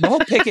 it's like, no,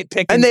 Pickett.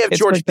 And they have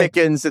George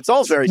Pickens. It's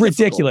all very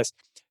ridiculous.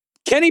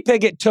 Difficult. Kenny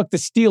Pickett took the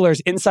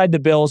Steelers inside the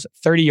Bills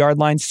 30-yard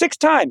line 6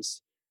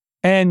 times.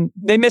 And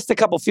they missed a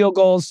couple field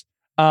goals.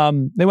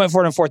 They went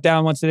for it on 4th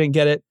down once they didn't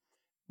get it.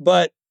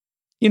 But,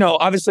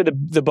 obviously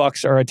the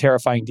Bucs are a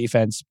terrifying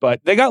defense, but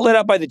they got lit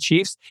up by the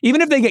Chiefs.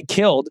 Even if they get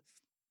killed,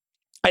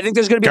 I think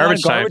there's going to be a lot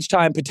of garbage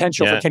time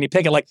potential for Kenny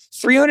Pickett.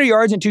 300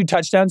 yards and 2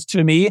 touchdowns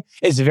to me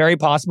is very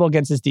possible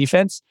against this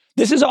defense.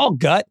 This is all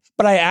gut,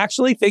 but I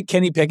actually think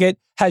Kenny Pickett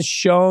has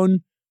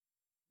shown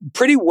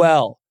pretty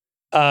well,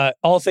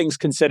 all things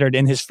considered,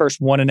 in his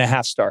first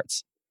 1.5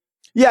 starts.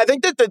 Yeah, I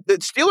think that the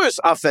Steelers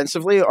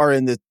offensively are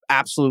in the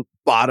absolute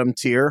bottom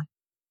tier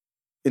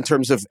in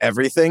terms of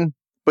everything.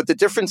 But the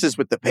difference is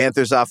with the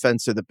Panthers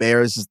offense or the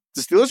Bears,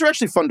 the Steelers are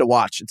actually fun to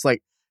watch. It's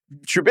like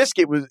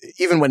Trubisky was,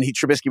 even when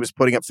Trubisky was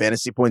putting up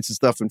fantasy points and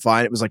stuff and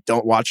fine, it was like,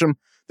 don't watch him.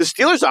 The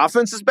Steelers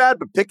offense is bad,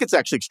 but Pickett's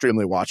actually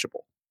extremely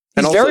watchable.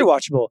 He's very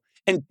watchable.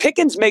 And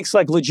Pickens makes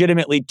like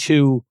legitimately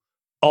 2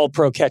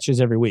 all-pro catches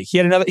every week. He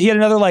had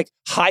another like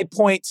high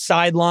point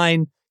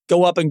sideline,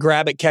 go up and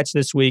grab it catch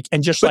this week,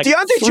 and just but like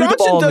Deontay threw the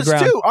ball Johnson on the does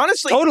ground. too.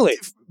 Honestly, Totally.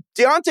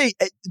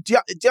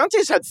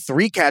 Deontay's had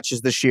 3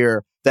 catches this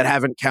year that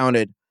haven't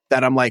counted.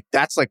 That I'm like,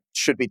 that's like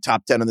should be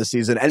top 10 in the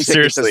season. And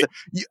seriously,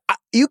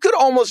 you could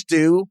almost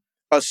do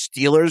a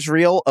Steelers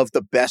reel of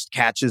the best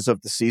catches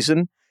of the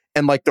season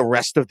and like the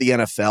rest of the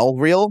NFL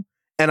reel.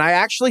 And I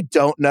actually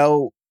don't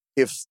know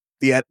if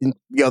the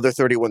other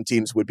 31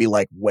 teams would be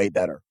like way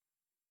better.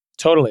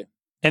 Totally.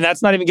 And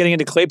that's not even getting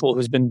into Claypool,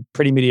 who's been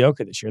pretty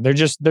mediocre this year.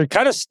 They're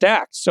kind of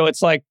stacked. So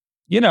it's like,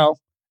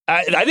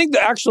 I think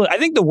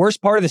the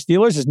worst part of the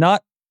Steelers is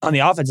not on the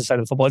offensive side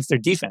of the football. It's their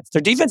defense.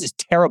 Their defense is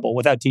terrible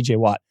without TJ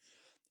Watt.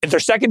 If their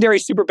secondary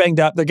is super banged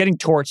up, they're getting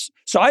torched.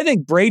 So I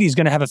think Brady's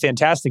going to have a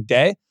fantastic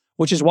day,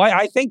 which is why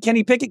I think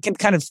Kenny Pickett can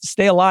kind of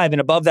stay alive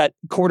and above that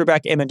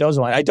quarterback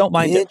Amendoza line. I don't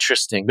mind it.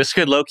 Interesting. This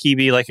could low-key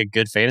be like a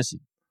good fantasy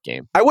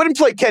game. I wouldn't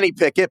play Kenny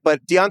Pickett,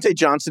 but Deontay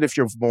Johnson, if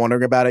you're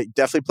wondering about it,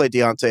 definitely play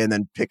Deontay and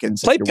then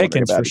Pickens. Play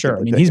Pickens for sure.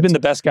 I mean, he's been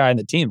the best guy on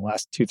the team the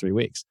last 2-3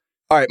 weeks.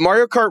 All right,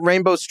 Mario Kart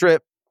Rainbow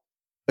Strip.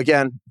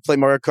 Again, play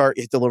Mario Kart,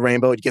 you hit the little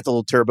rainbow, you get the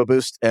little turbo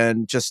boost,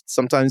 and just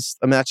sometimes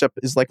a matchup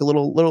is like a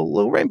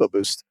little rainbow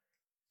boost.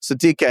 So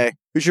DK,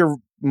 who's your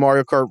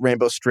Mario Kart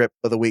Rainbow Strip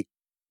of the week?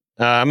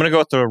 I'm going to go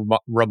with the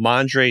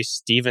Ramondre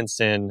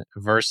Stevenson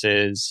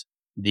versus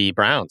the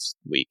Browns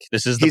week.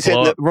 This is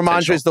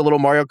Ramondre's the little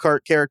Mario Kart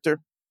character.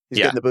 He's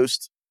getting the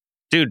boost.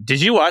 Dude,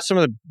 did you watch some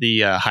of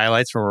the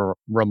highlights from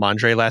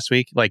Ramondre last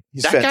week? Like,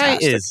 he's that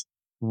fantastic. Guy is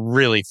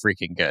really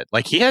freaking good.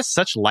 Like, he has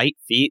such light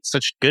feet,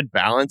 such good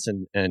balance,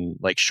 and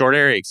like short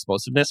area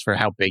explosiveness for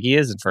how big he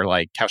is and for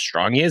like how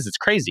strong he is. It's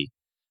crazy.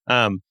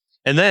 And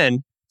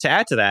then to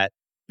add to that,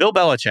 Bill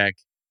Belichick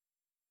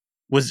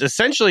was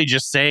essentially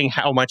just saying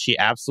how much he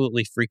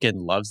absolutely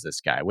freaking loves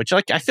this guy, which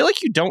like I feel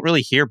like you don't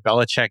really hear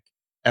Belichick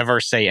ever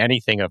say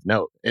anything of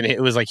note. And it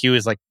was like he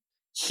was like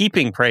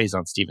heaping praise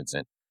on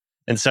Stevenson.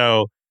 And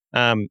so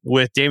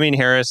with Damian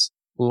Harris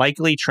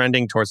likely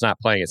trending towards not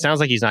playing, it sounds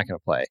like he's not going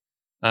to play.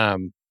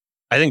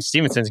 I think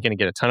Stevenson's going to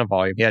get a ton of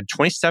volume. He had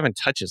 27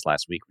 touches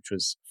last week, which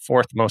was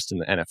 4th most in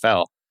the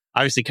NFL.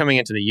 Obviously, coming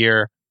into the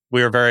year,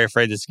 we were very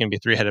afraid this is going to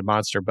be a 3-headed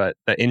monster, but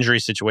the injury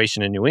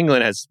situation in New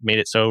England has made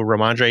it so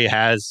Ramondre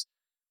has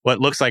what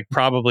looks like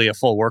probably a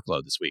full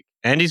workload this week.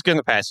 And he's good in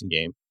the passing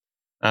game.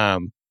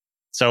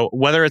 So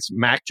whether it's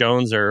Mac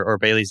Jones or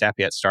Bailey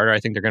Zappi at starter, I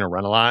think they're going to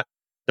run a lot.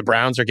 The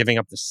Browns are giving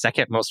up the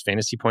 2nd most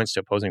fantasy points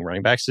to opposing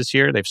running backs this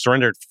year. They've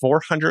surrendered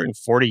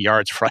 440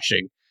 yards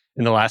rushing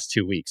in the last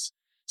 2 weeks.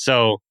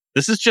 So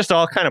this is just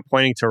all kind of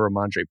pointing to a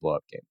Ramondre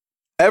blow-up game.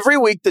 Every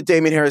week that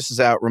Damian Harris is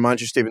out,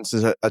 Ramondre Stevenson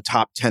is a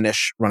top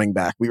 10-ish running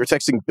back. We were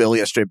texting Bill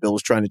yesterday. Bill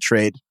was trying to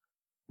trade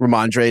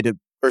Ramondre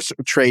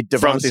trade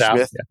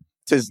Devontae Smith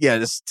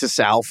to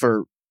Sal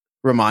for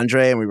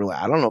Ramondre, and we were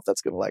like, I don't know if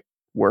that's going to like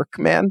work,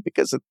 man,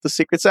 because the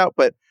secret's out.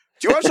 But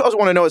do you also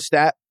want to know a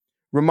stat?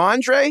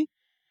 Ramondre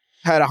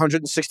had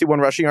 161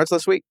 rushing yards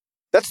last week.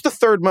 That's the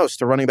 3rd most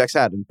the running backs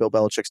had in Bill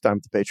Belichick's time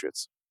with the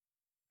Patriots.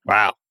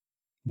 Wow.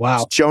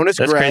 Jonas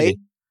That's Gray, crazy.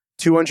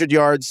 200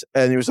 yards,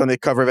 and he was on the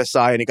cover of SI,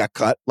 and he got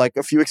cut like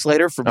a few weeks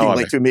later for being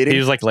late to a meeting. He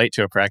was like late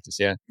to a practice,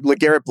 yeah.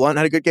 LeGarrette Blount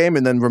had a good game,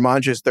 and then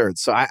Ramondre's 3rd.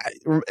 So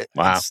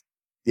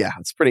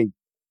it's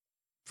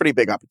pretty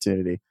big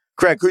opportunity.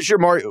 Craig, who's your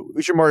Mario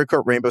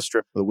Kart Rainbow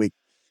Strip of the week?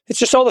 It's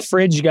just all the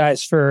fringe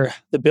guys for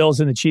the Bills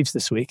and the Chiefs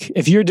this week.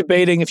 If you're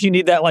debating, if you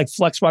need that like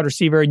flex wide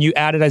receiver and you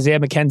added Isaiah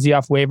McKenzie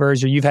off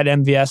waivers, or you've had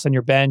MVS on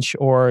your bench,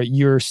 or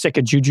you're sick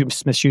of Juju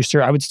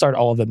Smith-Schuster, I would start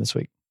all of them this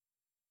week.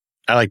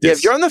 I like this. Yeah,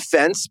 if you're on the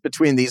fence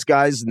between these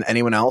guys and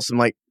anyone else, I'm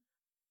like,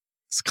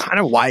 it's kind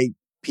of why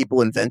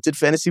people invented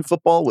fantasy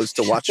football, was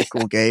to watch a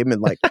cool game.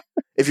 And like,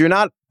 if you're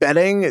not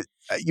betting,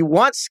 you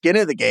want skin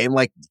in the game.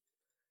 Like,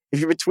 if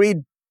you're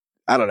between,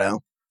 I don't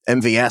know,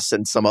 MVS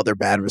and some other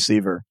bad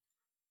receiver,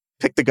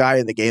 pick the guy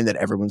in the game that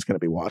everyone's going to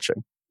be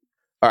watching.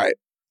 All right.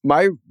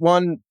 The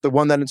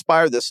one that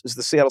inspired this is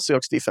the Seattle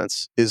Seahawks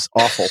defense is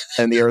awful,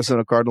 and the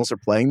Arizona Cardinals are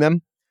playing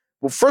them.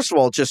 Well, first of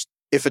all, just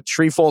if a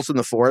tree falls in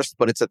the forest,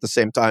 but it's at the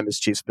same time as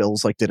Chiefs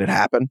Bills, like, did it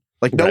happen?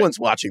 Like, no one's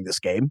watching this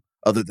game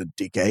other than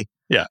DK.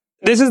 Yeah.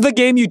 This is the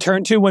game you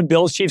turn to when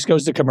Bills Chiefs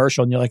goes to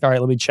commercial, and you're like, all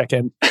right, let me check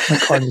in on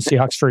Cardinals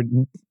Seahawks for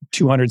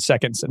 200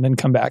 seconds and then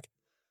come back.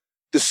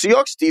 The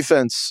Seahawks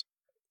defense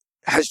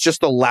has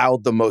just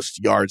allowed the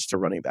most yards to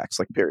running backs,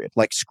 like, period.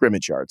 Like,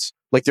 scrimmage yards.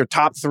 Like, they're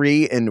top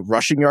 3 in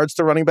rushing yards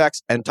to running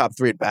backs and top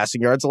 3 in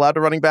passing yards allowed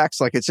to running backs.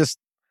 Like, it's just,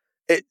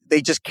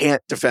 they just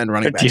can't defend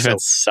running backs.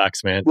 Defense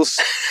sucks, man. We'll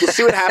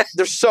see what happens.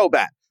 They're so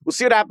bad. We'll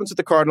see what happens with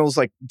the Cardinals.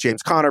 Like,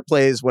 James Conner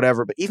plays,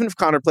 whatever. But even if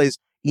Conner plays,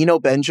 Eno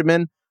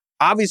Benjamin,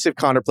 obviously if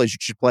Conner plays, you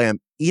should play him.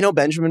 Eno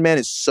Benjamin, man,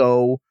 is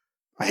so,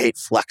 I hate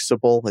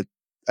flexible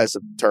as a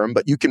term,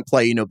 but you can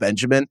play Eno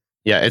Benjamin.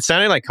 Yeah, it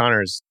sounded like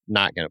Connor's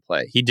not going to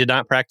play. He did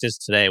not practice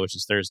today, which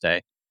is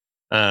Thursday.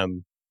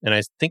 And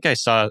I think I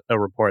saw a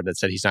report that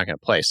said he's not going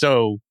to play.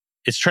 So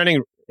it's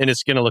trending, and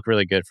it's going to look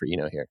really good for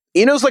Eno here.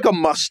 Eno's like a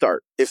must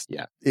start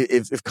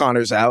if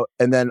Connor's out.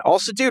 And then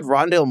also, dude,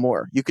 Rondale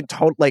Moore. You can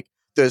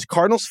the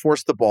Cardinals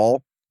forced the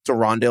ball to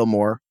Rondale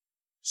Moore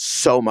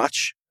so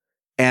much.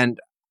 And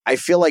I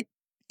feel like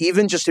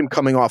even just him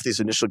coming off these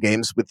initial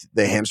games with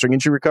the hamstring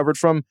injury recovered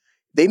from,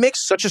 they make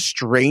such a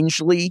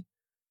strangely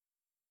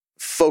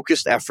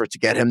focused effort to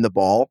get him the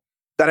ball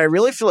that I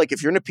really feel like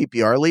if you're in a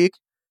PPR league,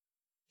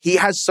 he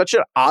has such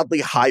an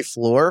oddly high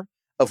floor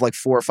of like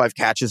 4 or 5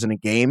 catches in a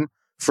game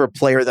for a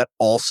player that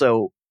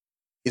also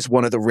is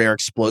one of the rare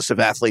explosive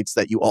athletes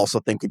that you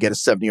also think could get a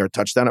 70-yard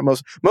touchdown at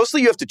most.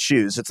 Mostly you have to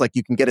choose. It's like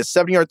you can get a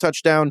 70-yard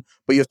touchdown,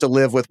 but you have to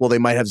live with, well, they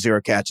might have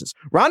 0 catches.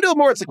 Rondale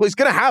Moore, it's like, well, he's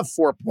going to have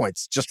 4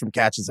 points just from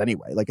catches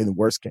anyway. Like in the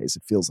worst case,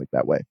 it feels like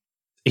that way.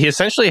 He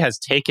essentially has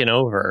taken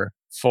over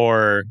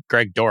for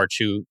Greg Dortch,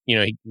 who,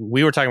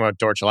 we were talking about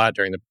Dortch a lot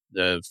during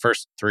the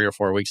first 3 or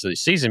 4 weeks of the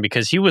season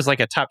because he was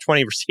like a top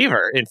 20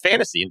 receiver in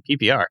fantasy and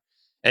PPR.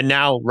 And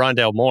now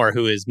Rondale Moore,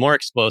 who is more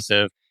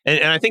explosive.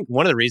 And I think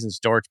one of the reasons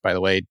Dortch, by the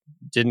way,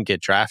 didn't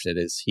get drafted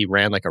is he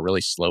ran like a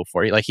really slow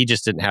 40. Like he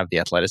just didn't have the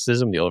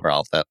athleticism, the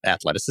overall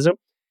athleticism.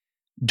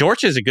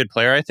 Dortch is a good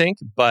player, I think,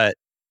 but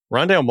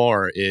Rondale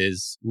Moore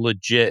is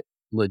legit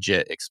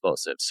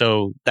explosive.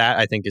 So that,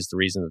 I think, is the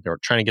reason that they're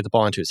trying to get the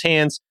ball into his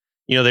hands.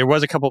 There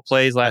was a couple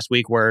plays last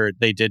week where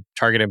they did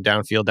target him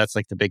downfield. That's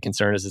like the big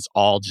concern is it's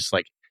all just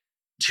like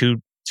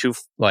two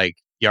like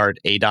yard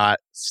ADOT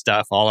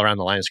stuff all around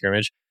the line of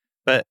scrimmage.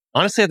 But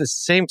honestly, at the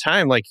same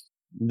time, like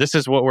this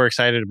is what we're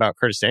excited about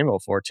Curtis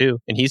Samuel for too.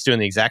 And he's doing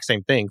the exact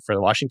same thing for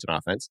the Washington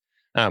offense.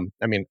 I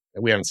mean,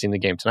 we haven't seen the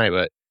game tonight,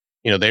 but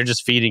they're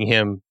just feeding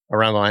him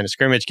around the line of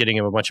scrimmage, getting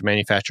him a bunch of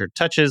manufactured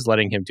touches,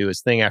 letting him do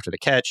his thing after the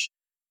catch.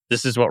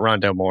 This is what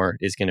Rondale Moore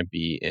is going to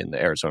be in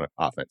the Arizona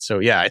offense. So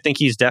yeah, I think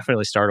he's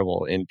definitely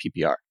startable in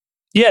PPR.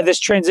 Yeah, this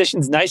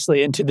transitions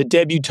nicely into the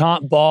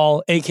debutante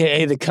ball,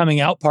 aka the coming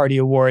out party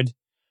award,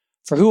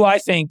 for who I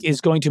think is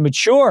going to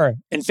mature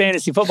in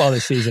fantasy football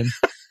this season.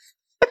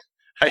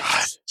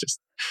 It's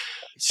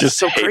just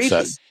so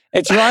crazy.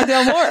 It's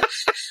Rondale Moore.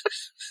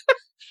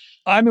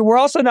 I mean, we're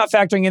also not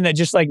factoring in that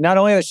just like not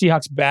only are the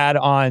Seahawks bad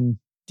on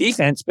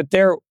defense, but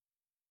they're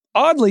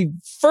oddly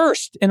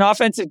first in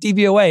offensive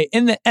DVOA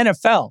in the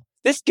NFL.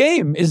 This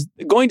game is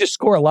going to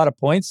score a lot of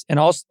points,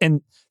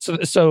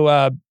 so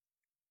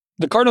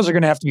the Cardinals are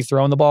going to have to be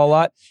throwing the ball a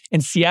lot.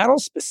 And Seattle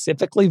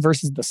specifically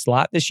versus the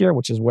slot this year,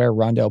 which is where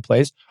Rondale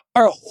plays,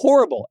 are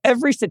horrible.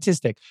 Every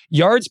statistic,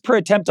 yards per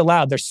attempt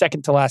allowed, they're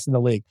second to last in the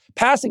league.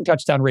 Passing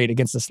touchdown rate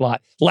against the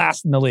slot,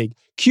 last in the league.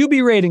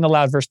 QB rating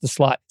allowed versus the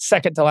slot,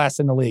 second to last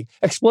in the league.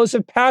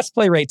 Explosive pass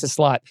play rate to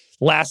slot,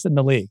 last in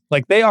the league.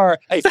 Like they are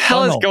a what the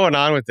hell is going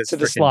on with this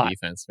freaking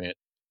defense, man?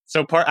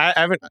 So I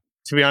haven't,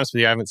 to be honest with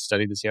you, I haven't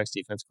studied the Seahawks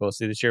defense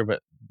closely this year, but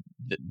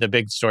the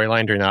big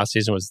storyline during the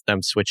offseason was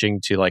them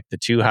switching to like the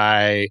too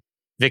high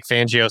Vic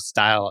Fangio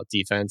style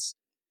defense.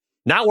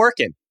 Not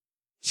working.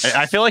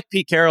 I feel like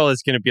Pete Carroll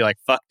is going to be like,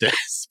 fuck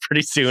this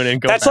pretty soon and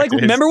go That's back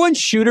like, remember when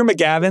Shooter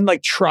McGavin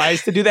like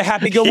tries to do the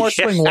Happy Gilmore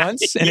swing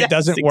once and it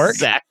doesn't work?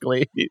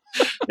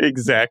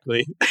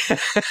 Exactly.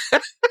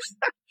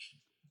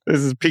 This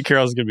is Pete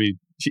Carroll's going to be,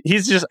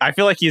 I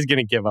feel like he's going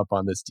to give up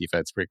on this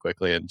defense pretty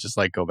quickly and just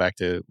like go back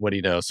to what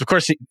he knows. Of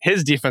course,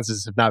 his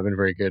defenses have not been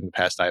very good in the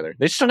past either.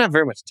 They just don't have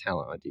very much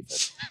talent on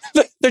defense.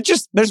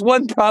 There's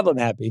one problem,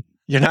 Happy.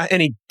 You're not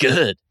any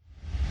good.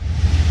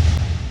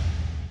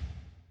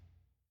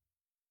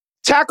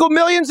 Tackle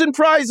millions in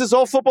prizes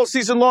all football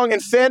season long in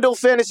FanDuel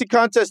Fantasy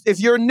Contest. If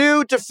you're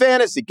new to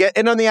fantasy, get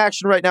in on the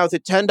action right now with a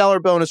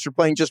 $10 bonus for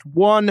playing just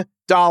 $1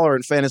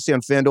 in fantasy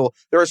on FanDuel.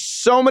 There are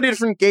so many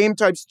different game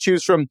types to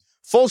choose from.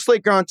 Full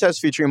slate contests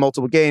featuring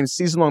multiple games,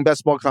 season-long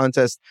best ball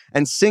contests,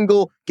 and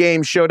single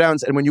game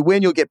showdowns. And when you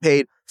win, you'll get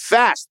paid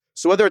fast.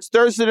 So whether it's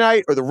Thursday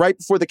night or the right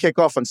before the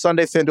kickoff on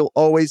Sunday, FanDuel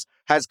always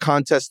has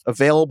contests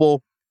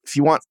available. If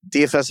you want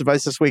DFS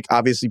advice this week,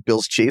 obviously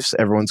Bills Chiefs.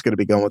 Everyone's going to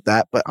be going with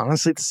that. But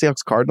honestly, the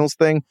Seahawks Cardinals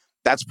thing,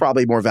 that's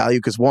probably more value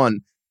because one,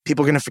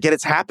 people are going to forget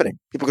it's happening.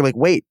 People are going to be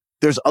like, wait,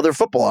 there's other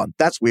football on.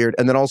 That's weird.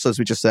 And then also, as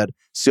we just said,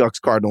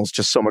 Seahawks Cardinals,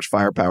 just so much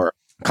firepower.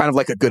 Kind of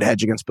like a good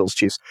hedge against Bills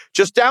Chiefs.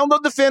 Just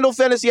download the FanDuel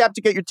Fantasy app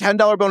to get your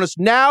 $10 bonus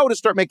now to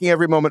start making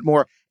every moment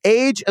more.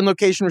 Age and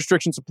location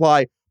restrictions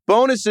apply.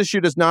 Bonus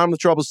issued as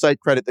non-withdrawable site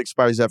credit that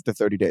expires after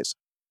 30 days.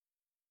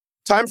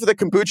 Time for the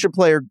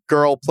Kombucha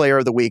Girl Player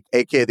of the Week,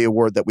 aka the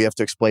award that we have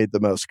to explain the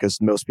most because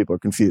most people are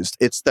confused.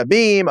 It's the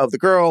meme of the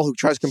girl who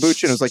tries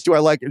kombucha and is like, do I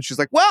like it? And she's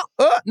like, well,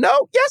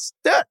 no, yes,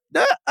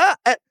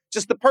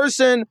 just the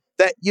person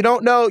that you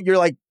don't know. You're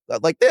like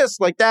this,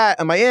 like that.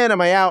 Am I in?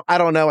 Am I out? I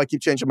don't know. I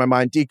keep changing my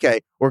mind.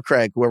 DK or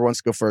Craig, whoever wants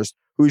to go first.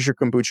 Who's your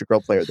Kombucha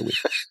Girl Player of the Week?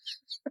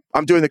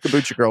 I'm doing the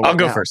Kombucha Girl. I'll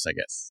go first, I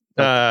guess.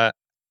 Okay.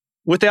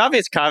 With the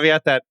obvious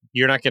caveat that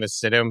you're not going to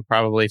sit him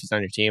probably if he's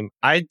on your team,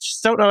 I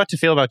just don't know what to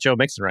feel about Joe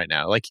Mixon right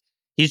now. Like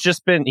he's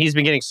been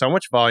getting so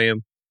much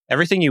volume,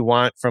 everything you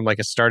want from like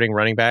a starting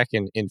running back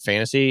in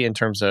fantasy in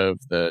terms of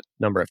the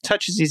number of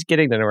touches he's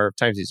getting, the number of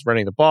times he's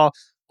running the ball,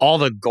 all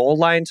the goal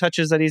line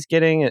touches that he's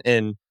getting,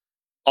 and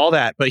all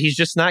that. But he's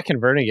just not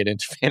converting it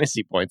into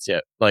fantasy points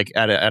yet, like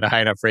at a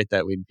high enough rate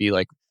that we'd be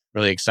like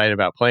really excited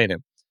about playing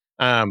him.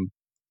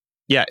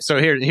 Yeah, so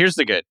here's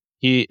the good.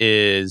 He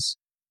is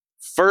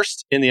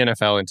first in the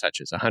NFL in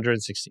touches,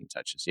 116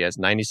 touches. He has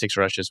 96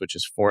 rushes, which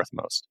is fourth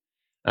most.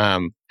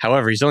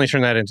 However, he's only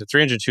turned that into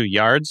 302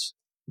 yards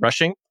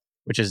rushing,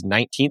 which is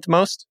 19th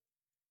most.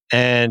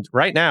 And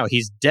right now,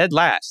 he's dead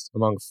last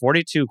among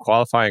 42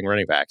 qualifying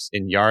running backs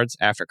in yards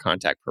after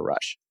contact per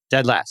rush.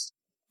 Dead last.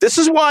 This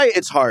is why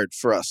it's hard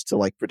for us to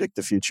like predict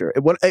the future.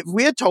 If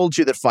we had told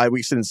you that 5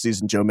 weeks into the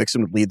season, Joe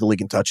Mixon would lead the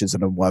league in touches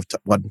and have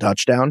one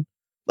touchdown,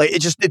 like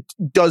it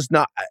does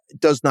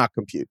not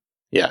compute.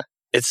 Yeah,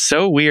 it's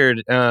so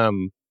weird.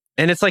 And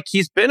it's like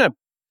he's been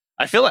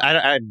I feel like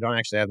I don't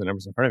actually have the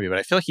numbers in front of me, but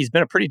I feel like he's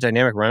been a pretty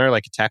dynamic runner,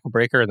 like a tackle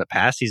breaker in the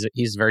past. He's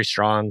a very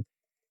strong,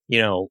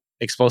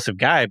 explosive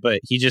guy,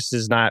 but he just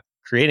is not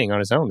creating on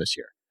his own this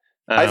year.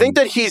 I think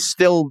that he's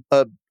still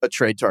a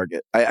trade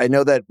target. I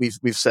know that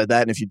we've said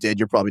that, and if you did,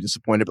 you're probably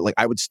disappointed. But like,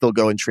 I would still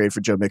go and trade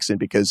for Joe Mixon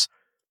because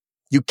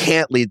you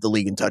can't lead the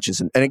league in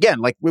touches. And again,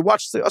 like we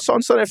saw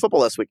on Sunday Night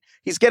Football last week,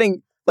 he's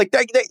getting like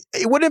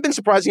it wouldn't have been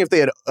surprising if they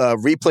had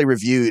replay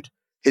reviewed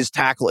his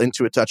tackle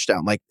into a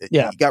touchdown. Like, he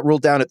got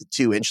ruled down at the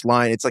 2-inch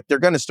line. It's like they're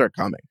going to start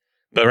coming.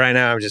 But right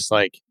now, I'm just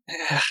like,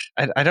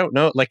 I don't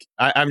know. Like,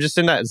 I'm just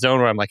in that zone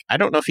where I'm like, I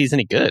don't know if he's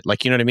any good.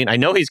 Like, you know what I mean? I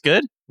know he's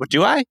good, but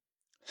do I?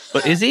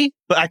 But is he?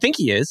 But I think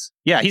he is.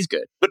 Yeah, he's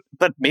good.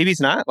 But maybe he's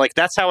not. Like,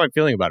 that's how I'm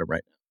feeling about him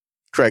right now.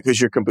 Craig, who's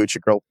your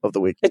kombucha girl of the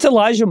week? It's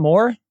Elijah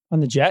Moore on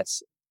the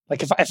Jets.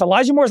 Like, if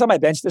Elijah Moore's on my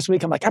bench this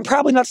week, I'm like, I'm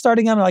probably not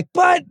starting him. I'm like,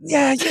 but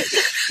yeah,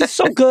 he's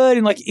so good.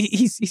 And like,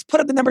 he's put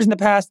up the numbers in the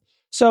past.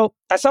 So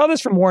I saw this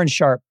from Warren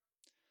Sharp.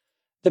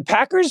 The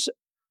Packers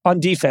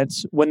on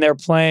defense, when they're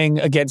playing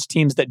against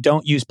teams that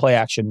don't use play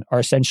action, are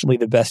essentially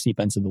the best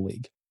defense in the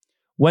league.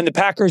 When the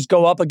Packers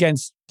go up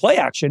against play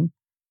action,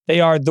 they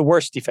are the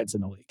worst defense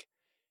in the league.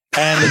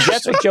 And the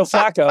Jets with Joe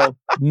Flacco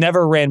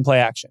never ran play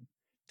action.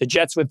 The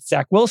Jets with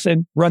Zach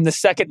Wilson run the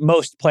second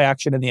most play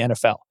action in the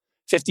NFL,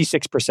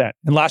 56%.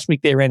 And last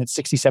week they ran at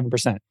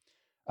 67%.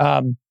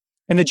 And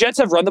the Jets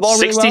have run the ball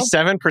really well.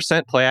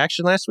 67% play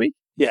action last week?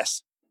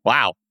 Yes.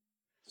 Wow.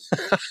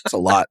 That's a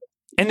lot.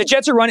 And the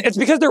Jets are running. It's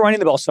because they're running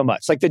the ball so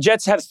much. Like the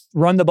Jets have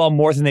run the ball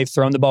more than they've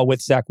thrown the ball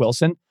with Zach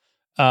Wilson.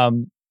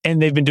 And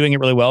they've been doing it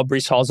really well.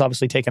 Breece Hall's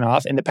obviously taken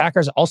off. And the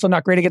Packers are also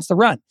not great against the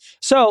run.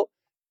 So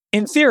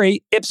in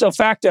theory, ipso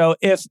facto,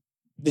 if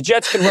the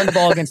Jets can run the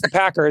ball against the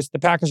Packers are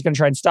going to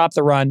try and stop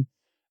the run.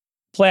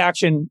 Play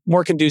action,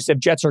 more conducive.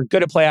 Jets are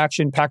good at play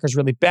action. Packers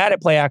really bad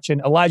at play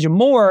action. Elijah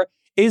Moore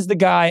is the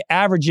guy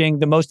averaging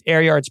the most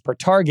air yards per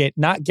target,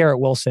 not Garrett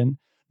Wilson,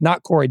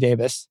 not Corey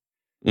Davis.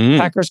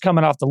 Packers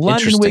coming off the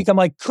London week. I'm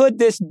like, could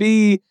this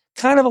be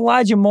kind of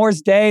Elijah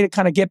Moore's day to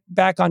kind of get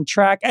back on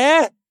track?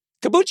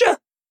 Kombucha.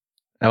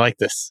 I like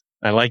this.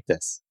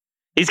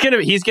 He's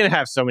gonna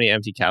have so many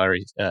empty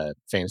calorie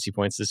fantasy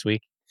points this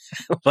week.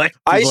 Like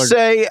I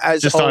say,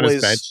 as just always, on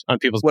his bench, on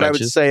people's what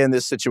benches. I would say in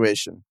this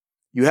situation,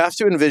 you have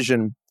to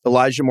envision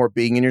Elijah Moore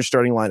being in your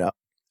starting lineup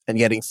and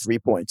getting 3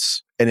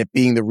 points, and it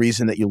being the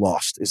reason that you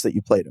lost is that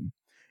you played him.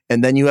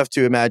 And then you have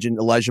to imagine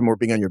Elijah Moore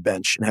being on your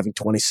bench and having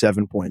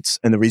 27 points,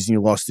 and the reason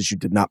you lost is you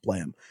did not play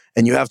him.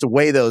 And you have to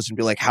weigh those and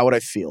be like, how would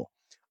I feel?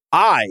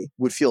 I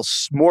would feel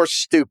more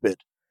stupid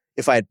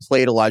if I had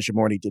played Elijah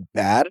Moore and he did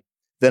bad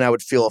than I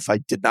would feel if I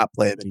did not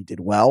play him and he did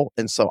well.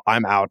 And so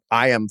I'm out.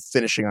 I am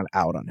finishing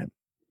out on him.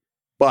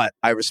 But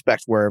I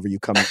respect wherever you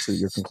come to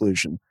your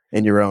conclusion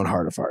in your own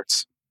heart of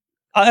hearts.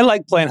 I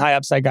like playing high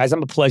upside guys.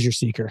 I'm a pleasure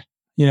seeker.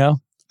 You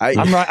know,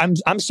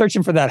 I'm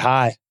searching for that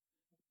high.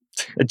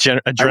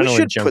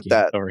 Adrenaline junkie put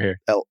that over here.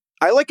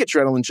 I like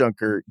adrenaline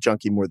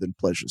junkie more than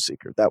pleasure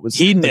seeker. That was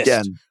hedonist.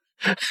 Again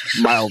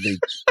mildly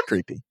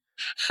creepy.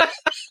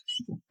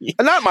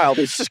 Not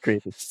mildly, it's just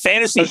creepy.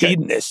 Fantasy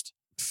hedonist.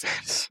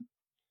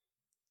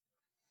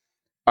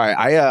 All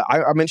right,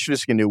 I'm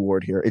introducing a new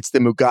award here. It's the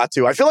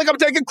Mugatu. I feel like I'm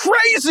taking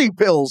Crazy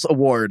Pills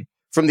Award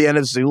from the end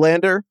of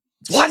Zoolander.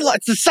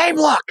 It's the same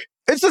look.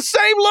 It's the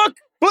same look.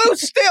 Blue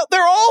Steel.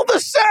 They're all the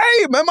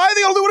same. Am I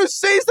the only one who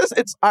sees this?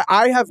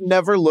 I have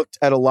never looked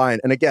at a line.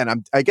 And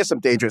again, I guess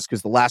I'm dangerous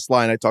because the last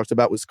line I talked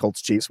about was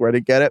Colts Chiefs where I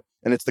didn't get it.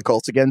 And it's the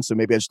Colts again. So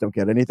maybe I just don't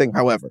get anything.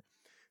 However,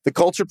 the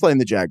Colts are playing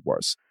the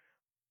Jaguars.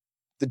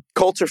 The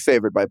Colts are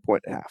favored by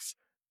 1.5.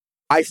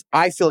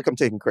 I feel like I'm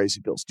taking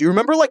Crazy Pills. Do you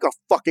remember like a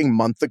fucking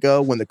month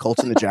ago when the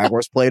Colts and the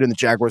Jaguars played and the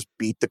Jaguars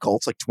beat the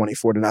Colts like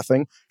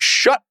 24-0?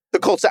 Shut the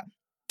Colts out.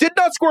 Did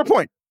not score a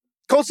point.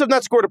 Colts have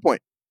not scored a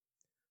point.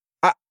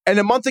 And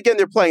a month again,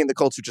 they're playing and the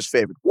Colts are just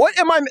favored. What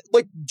am I,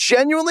 like,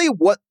 genuinely,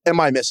 what am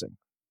I missing?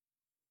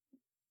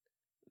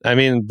 I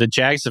mean, the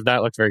Jags have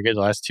not looked very good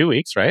the last 2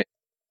 weeks, right?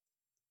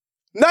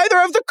 Neither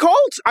have the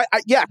Colts.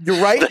 Yeah, you're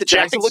right. The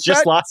Jags have looked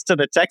just lost to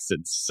the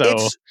Texans.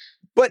 So,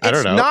 but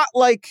it's not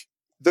like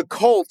the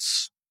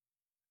Colts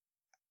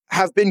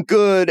have been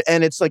good,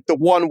 and it's like the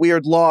one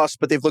weird loss,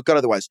 but they've looked good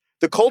otherwise.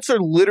 The Colts are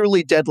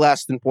literally dead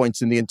last in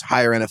points in the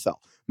entire NFL.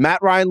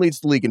 Matt Ryan leads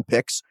the league in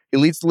picks. He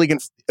leads the league in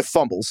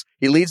fumbles.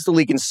 He leads the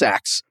league in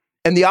sacks.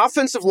 And the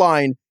offensive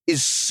line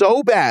is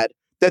so bad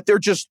that they're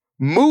just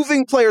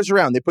moving players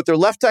around. They put their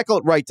left tackle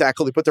at right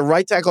tackle. They put their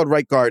right tackle at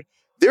right guard.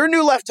 Their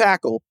new left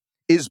tackle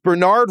is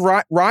Bernard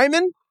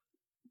Raimann.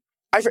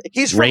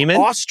 He's from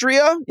Raymond?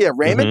 Austria. Yeah,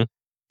 Raymond.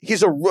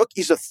 He's a rookie.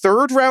 He's a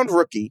third-round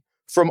rookie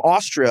from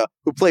Austria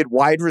who played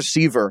wide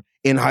receiver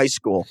in high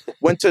school.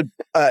 Went to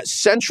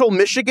Central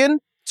Michigan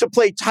to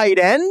play tight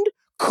end.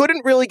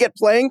 Couldn't really get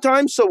playing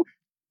time, so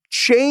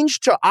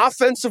changed to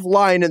offensive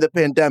line in the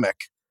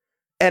pandemic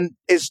and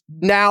is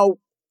now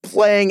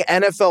playing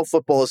NFL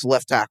football as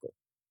left tackle.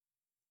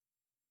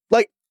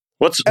 Like,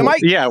 what's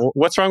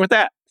wrong with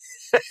that?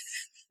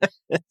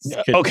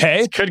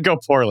 Okay. Could go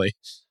poorly.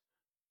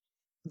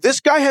 This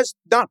guy has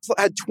not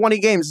had 20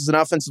 games as an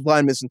offensive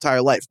lineman his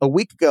entire life. A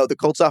week ago, the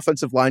Colts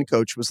offensive line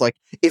coach was like,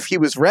 if he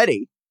was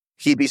ready,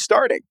 he'd be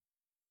starting.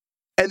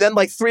 And then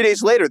like 3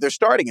 days later, they're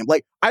starting him.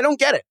 Like, I don't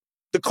get it.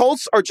 The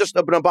Colts are just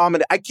an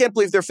abomination. I can't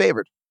believe they're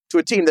favored to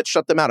a team that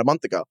shut them out a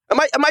month ago. Am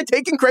I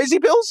taking crazy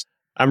pills?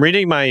 I'm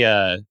reading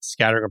my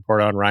scouting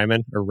report on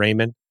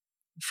Raymond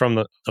from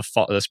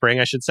the spring,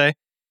 I should say.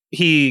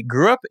 He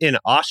grew up in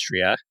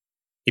Austria.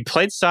 He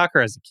played soccer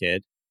as a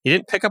kid. He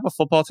didn't pick up a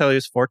football till he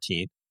was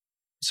 14.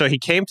 So he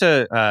came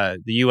to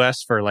the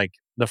U.S. for like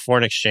the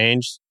foreign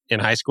exchange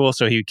in high school.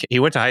 So he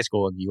went to high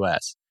school in the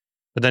U.S.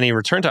 But then he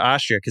returned to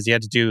Austria because he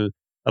had to do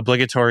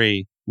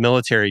obligatory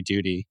military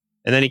duty.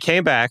 And then he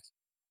came back.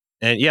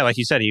 And yeah, like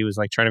you said, he was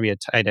like trying to be a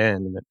tight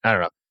end. And then, I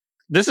don't know.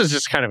 This is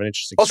just kind of an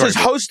interesting also, story.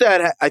 his host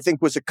dad, I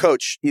think, was a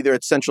coach either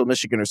at Central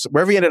Michigan or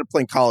wherever he ended up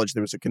playing college.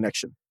 There was a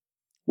connection.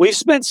 We've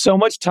spent so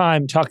much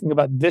time talking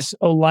about this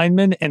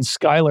O-lineman and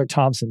Skylar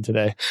Thompson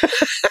today.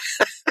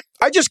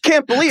 I just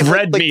can't believe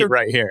red meat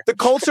right here. The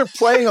Colts are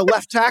playing a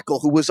left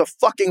tackle who was a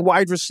fucking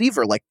wide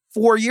receiver like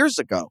 4 years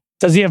ago.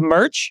 Does he have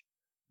merch?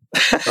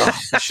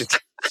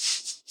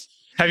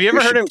 Have you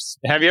ever heard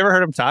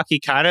him talk? He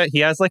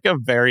has like a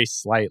very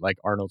slight like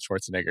Arnold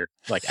Schwarzenegger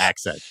like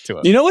accent to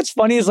him. You know what's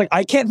funny is like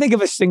I can't think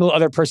of a single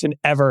other person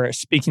ever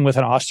speaking with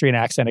an Austrian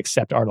accent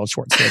except Arnold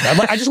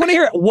Schwarzenegger. I just want to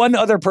hear one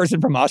other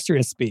person from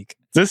Austria speak.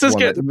 This is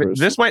good.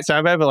 This might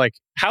sound bad, but like,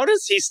 how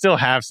does he still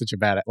have such a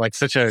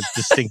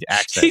distinct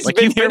accent? He's like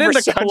been he's been here in for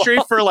the so country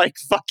long. for like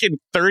fucking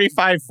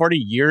 35, 40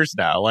 years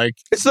now. Like,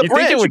 it's the you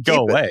brand. think it would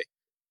go away?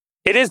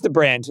 It is the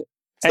brand.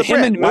 It's the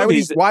brand.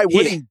 Why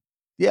would he?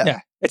 Yeah.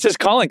 It's his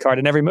calling card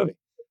in every movie.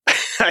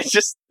 I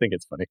just think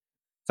it's funny.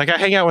 It's like I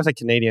hang out with a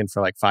Canadian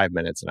for like 5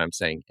 minutes and I'm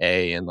saying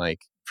A and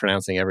like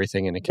pronouncing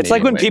everything in a Canadian It's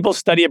like when way. people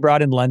study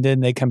abroad in London,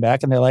 they come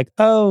back and they're like,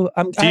 "Oh, I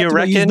have to use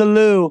reckon- the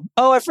loo.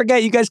 Oh, I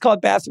forget. You guys call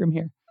it bathroom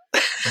here."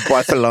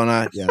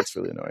 Barcelona. Yeah, it's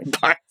really annoying.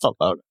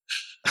 Barcelona.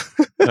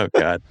 Oh,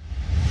 God.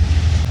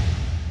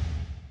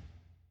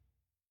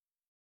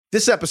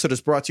 This episode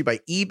is brought to you by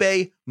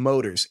eBay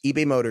Motors.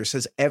 eBay Motors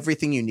has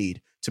everything you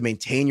need to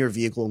maintain your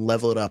vehicle and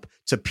level it up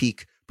to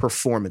peak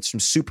performance, from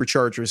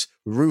superchargers,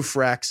 roof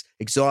racks,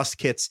 exhaust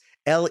kits,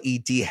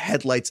 LED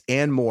headlights,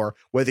 and more.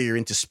 Whether you're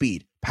into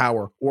speed,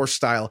 power, or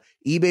style,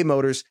 eBay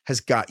Motors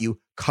has got you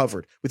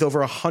covered. With over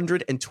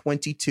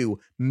 122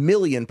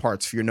 million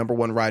parts for your number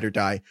one ride or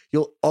die,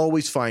 you'll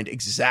always find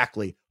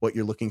exactly what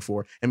you're looking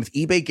for. And with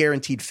eBay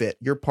Guaranteed Fit,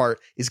 your part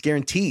is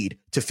guaranteed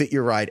to fit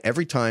your ride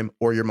every time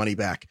or your money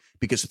back.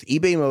 Because with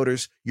eBay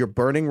Motors, you're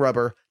burning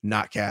rubber,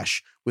 not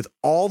cash. With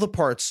all the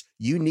parts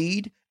you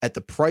need at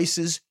the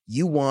prices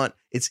you want,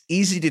 it's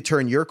easy to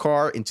turn your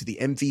car into the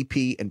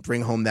MVP and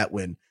bring home that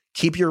win.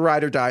 Keep your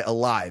ride or die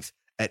alive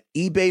at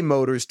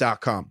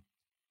ebaymotors.com.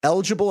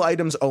 Eligible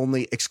items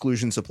only.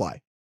 Exclusions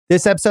apply.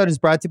 This episode is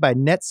brought to you by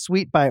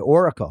NetSuite by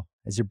Oracle.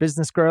 As your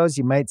business grows,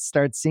 you might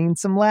start seeing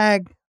some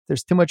lag.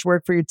 There's too much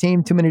work for your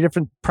team, too many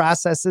different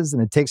processes,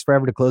 and it takes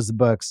forever to close the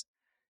books.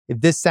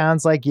 If this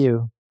sounds like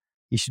you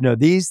should know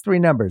these three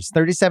numbers: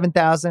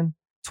 37,000,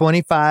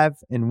 25,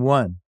 and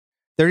 1.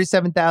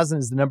 37,000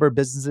 is the number of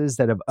businesses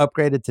that have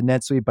upgraded to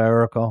NetSuite by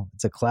Oracle.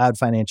 It's a cloud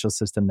financial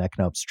system that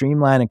can help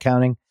streamline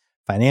accounting,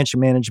 financial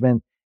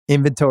management,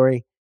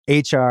 inventory,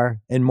 HR,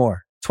 and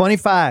more.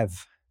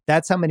 25,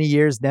 that's how many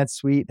years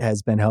NetSuite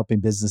has been helping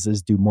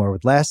businesses do more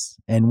with less.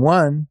 And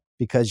 1,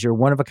 because your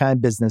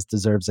one-of-a-kind business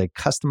deserves a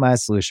customized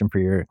solution for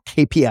your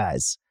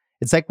KPIs.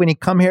 It's like when you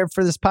come here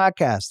for this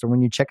podcast or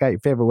when you check out your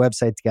favorite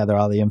website to gather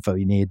all the info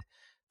you need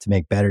to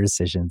make better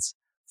decisions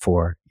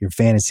for your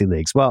fantasy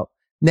leagues. Well,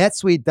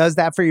 NetSuite does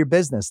that for your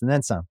business and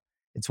then some.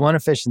 It's one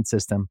efficient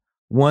system,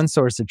 one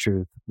source of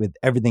truth with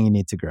everything you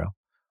need to grow.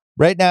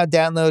 Right now,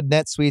 download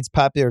NetSuite's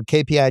popular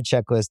KPI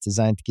checklist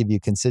designed to give you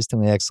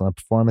consistently excellent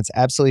performance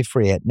absolutely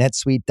free at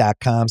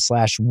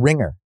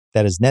netsuite.com/ringer.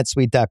 That is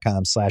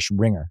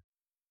netsuite.com/ringer.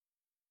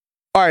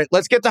 All right,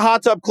 let's get to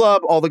Hot Tub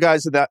Club. All the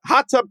guys in that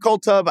Hot Tub,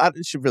 Cold Tub.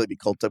 It should really be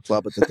Cold Tub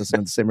Club, but that doesn't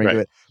have the same ring to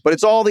it. But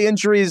it's all the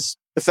injuries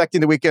affecting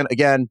the weekend.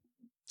 Again,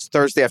 it's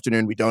Thursday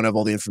afternoon. We don't have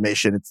all the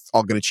information. It's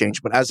all going to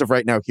change. But as of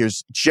right now,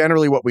 here's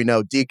generally what we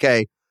know.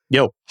 DK,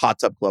 yo, Hot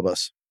Tub Club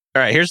us.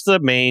 All right, here's the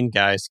main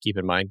guys to keep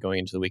in mind going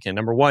into the weekend.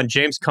 Number one,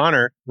 James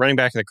Conner, running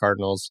back of the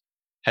Cardinals,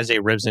 has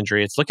a ribs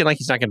injury. It's looking like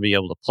he's not going to be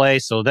able to play.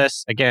 So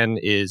this, again,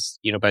 is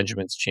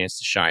Benjamin's chance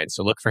to shine.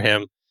 So look for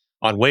him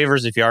on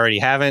waivers if you already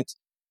haven't,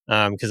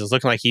 because it's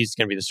looking like he's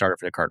going to be the starter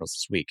for the Cardinals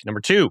this week. Number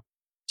two,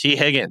 T.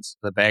 Higgins,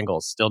 the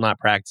Bengals, still not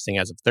practicing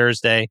as of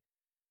Thursday.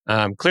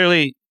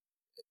 Clearly,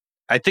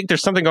 I think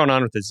there's something going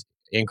on with his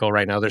ankle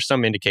right now. There's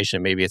some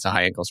indication maybe it's a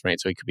high ankle sprain,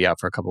 so he could be out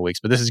for a couple of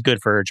weeks. But this is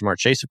good for Jamar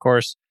Chase, of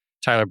course,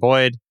 Tyler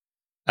Boyd.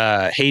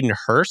 Hayden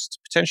Hurst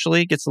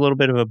potentially gets a little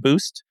bit of a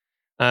boost.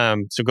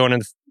 So going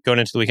into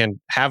the weekend,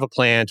 have a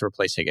plan to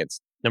replace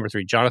Higgins. Number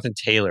three, Jonathan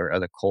Taylor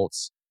of the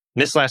Colts.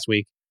 Missed last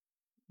week.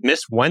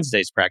 Missed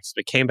Wednesday's practice,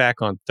 but came back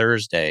on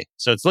Thursday.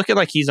 So it's looking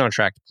like he's on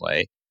track to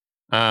play.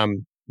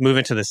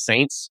 Moving to the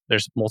Saints,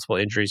 there's multiple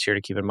injuries here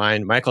to keep in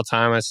mind. Michael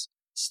Thomas,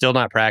 still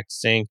not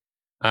practicing.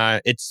 I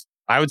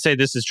would say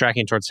this is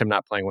tracking towards him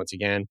not playing once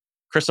again.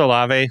 Chris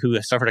Olave,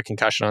 who suffered a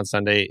concussion on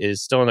Sunday,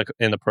 is still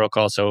in the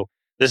protocol. So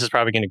this is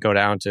probably going to go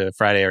down to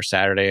Friday or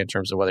Saturday in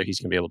terms of whether he's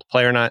going to be able to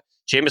play or not.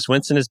 Jameis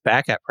Winston is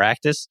back at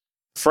practice.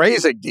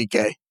 Phrasing,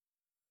 DK.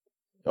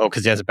 Oh,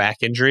 because he has a back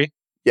injury?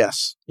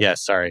 Yes.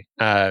 Yes, sorry.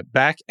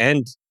 Back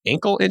and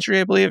ankle injury,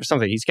 I believe, or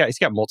something. He's got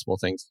multiple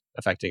things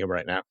affecting him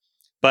right now.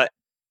 But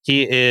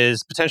he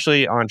is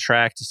potentially on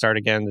track to start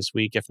again this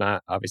week. If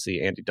not,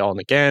 obviously Andy Dalton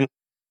again.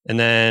 And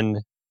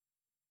then,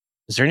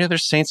 is there any other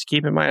Saints to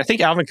keep in mind? I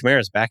think Alvin Kamara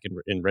is back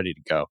and ready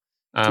to go.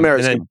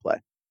 Kamara's going to play.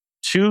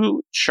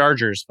 Two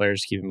Chargers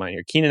players to keep in mind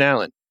here. Keenan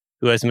Allen,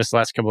 who has missed the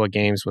last couple of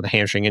games with a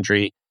hamstring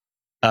injury.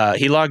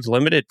 He logged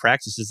limited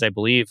practices, I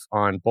believe,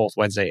 on both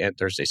Wednesday and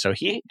Thursday. So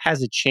he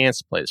has a chance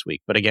to play this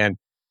week. But again,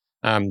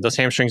 those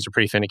hamstrings are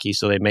pretty finicky,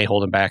 so they may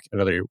hold him back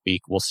another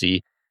week. We'll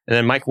see. And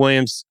then Mike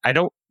Williams, I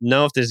don't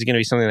know if this is going to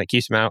be something that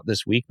keeps him out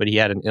this week, but he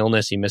had an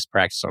illness. He missed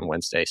practice on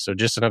Wednesday. So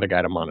just another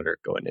guy to monitor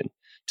going into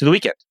the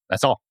weekend.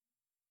 That's all.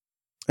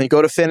 And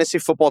go to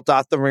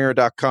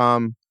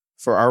fantasyfootball.theringer.com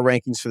for our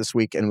rankings for this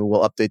week, and we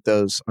will update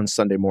those on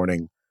Sunday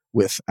morning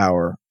with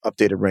our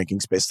updated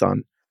rankings based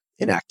on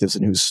inactives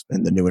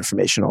and the new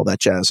information, all that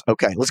jazz.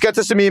 Okay, let's get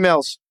to some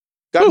emails.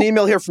 Got an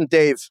email here from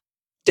Dave.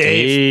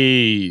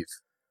 Dave.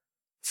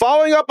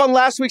 Following up on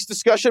last week's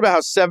discussion about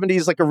how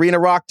 70s like arena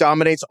rock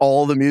dominates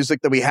all the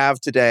music that we have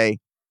today,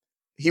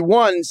 he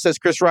says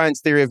Chris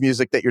Ryan's theory of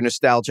music that you're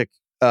nostalgic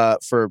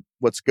for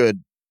what's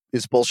good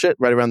is bullshit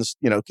right around this,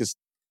 because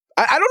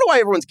I don't know why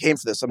everyone came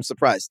for this. I'm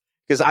surprised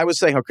because I was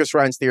saying how Chris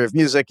Ryan's theory of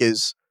music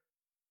is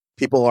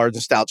people are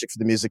nostalgic for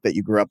the music that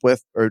you grew up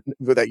with or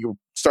that you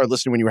started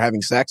listening when you were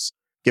having sex,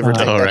 give or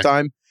take that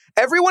time.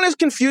 Everyone is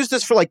confused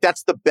as for like,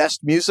 that's the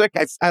best music.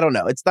 I don't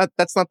know.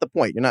 That's not the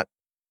point. You're not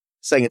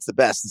saying it's the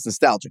best. It's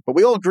nostalgic. But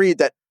we all agreed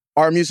that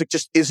our music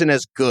just isn't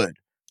as good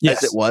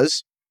as it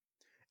was.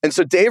 And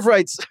so Dave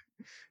writes,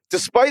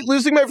 despite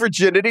losing my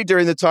virginity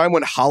during the time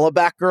when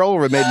Hollaback Girl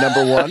remained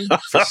number one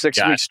for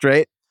 6 weeks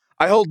straight,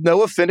 I hold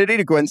no affinity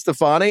to Gwen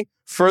Stefani.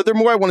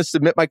 Furthermore, I want to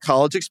submit my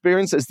college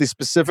experience as the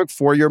specific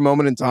 4-year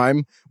moment in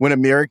time when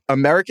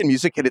American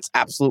music hit its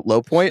absolute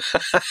low point.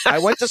 I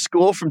went to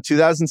school from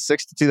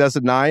 2006 to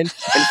 2009, and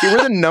here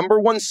were the number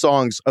one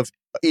songs of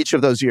each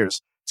of those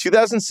years.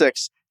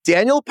 2006,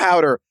 Daniel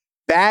Powter,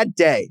 Bad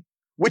Day,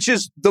 which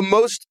is the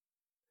most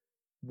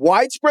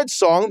widespread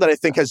song that I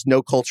think has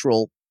no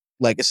cultural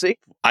legacy.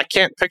 I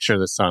can't picture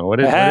this song. What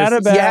is it? Had a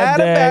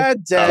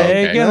bad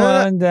day. Taking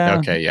one down.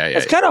 Okay, yeah.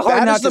 It's kind of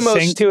hard not to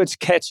sing to. It's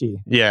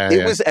catchy. Yeah.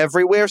 It was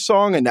everywhere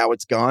song, and now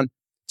it's gone.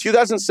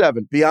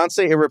 2007,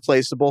 Beyonce,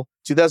 Irreplaceable.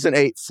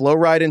 2008, Flo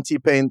Rida and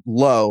T-Pain,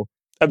 Low.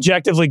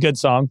 Objectively good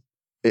song.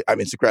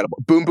 It's incredible.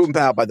 Boom Boom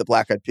Pow by the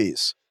Black Eyed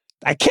Peas.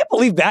 I can't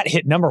believe that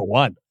hit number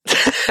one.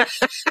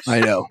 I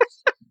know.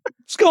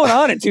 What's going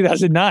on in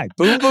 2009?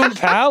 Boom Boom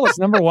Pow was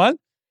number one?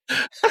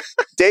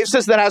 Dave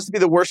says that has to be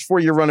the worst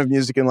 4-year run of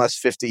music in the last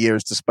 50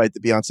 years, despite the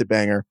Beyonce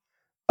banger.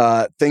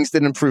 Things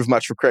didn't improve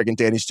much for Craig and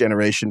Danny's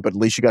generation, but at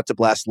least you got to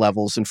blast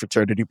Levels in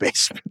fraternity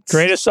basements.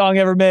 Greatest song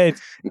ever made.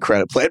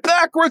 Incredible. Play it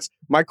backwards.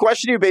 My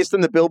question to you, based on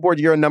the Billboard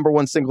year and number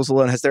one singles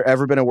alone, has there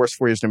ever been a worse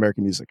 4 years in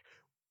American music?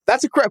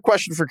 That's a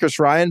question for Chris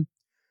Ryan.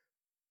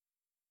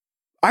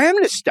 I am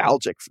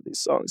nostalgic for these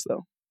songs,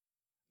 though.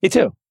 Me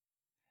too.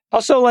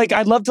 Also,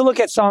 I'd love to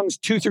look at songs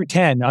 2 through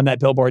 10 on that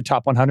Billboard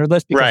Top 100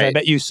 list because I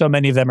bet you so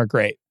many of them are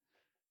great.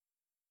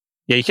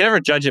 Yeah, you can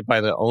never judge it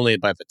only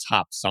by the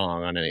top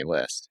song on any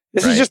list.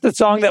 This is just the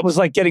song that was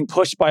getting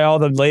pushed by all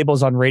the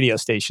labels on radio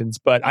stations,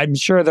 but I'm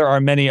sure there are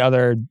many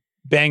other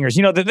bangers.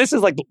 This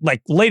is like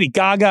Lady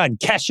Gaga and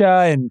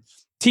Kesha and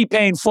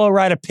T-Pain, Flo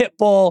Rida,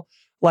 Pitbull.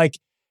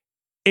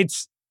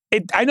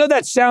 I know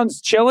that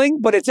sounds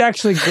chilling, but it's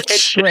actually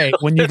great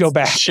when you go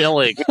back.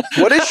 Chilling.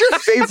 What is your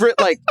favorite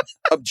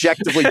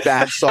objectively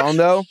bad song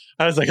though?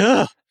 I was like,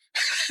 ugh.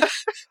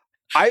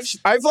 I've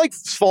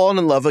fallen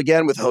in love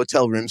again with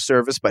Hotel Room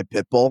Service by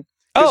Pitbull.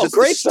 Oh, it's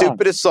great the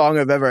stupidest song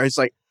I've ever. It's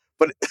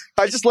but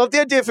I just love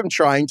the idea of him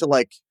trying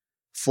to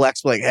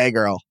flex, hey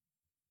girl,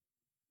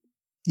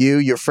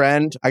 your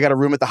friend, I got a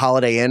room at the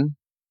Holiday Inn.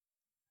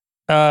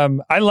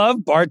 I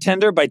love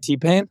Bartender by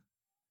T-Pain.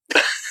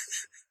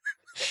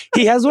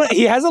 He has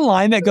a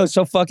line that goes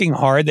so fucking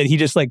hard that he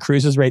just like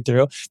cruises right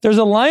through. There's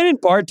a line in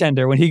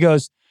Bartender when he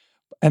goes,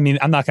 I mean,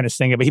 I'm not going to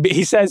sing it, but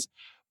he says,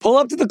 pull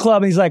up to the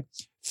club and he's like,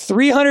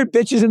 300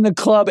 bitches in the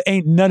club,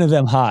 ain't none of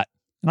them hot.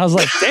 And I was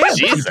like, damn,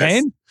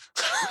 T-Pain.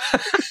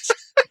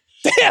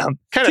 Damn.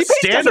 Kind of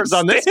standards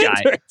on this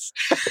guy.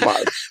 Come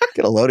on,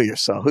 get a load of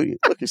yourself.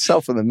 Look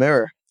yourself in the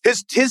mirror.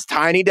 His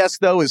Tiny Desk,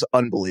 though, is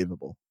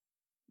unbelievable.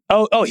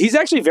 Oh, he's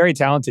actually very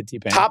talented,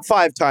 T-Pain. Top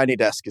 5 Tiny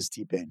Desk is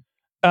T-Pain.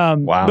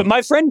 Wow. But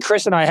my friend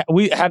Chris and I,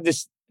 we have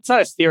this, it's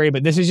not a theory,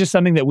 but this is just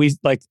something that we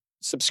like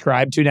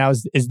subscribe to now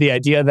is the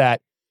idea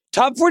that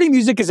Top 40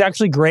 music is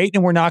actually great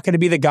and we're not going to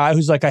be the guy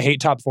who's like, I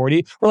hate Top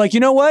 40. We're like, you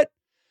know what?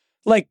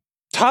 Like,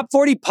 Top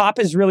 40 pop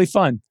is really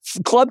fun.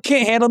 Club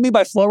Can't Handle Me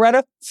by Flo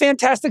Rida,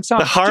 fantastic song.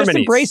 The harmonies, just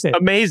embrace it.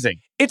 Amazing.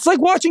 It's like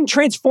watching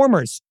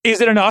Transformers.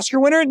 Is it an Oscar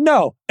winner?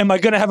 No. Am I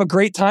going to have a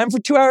great time for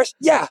 2 hours?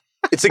 Yeah.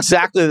 It's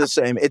exactly the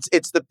same. It's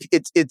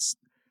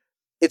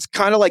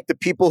kind of like the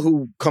people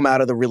who come out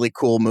of the really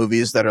cool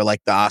movies that are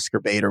like the Oscar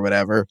bait or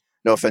whatever.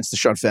 No offense to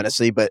Sean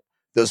Fennessy, but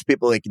those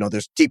people, like, you know,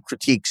 there's deep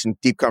critiques and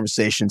deep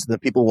conversations. And the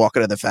people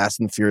walking out of the Fast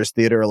and the Furious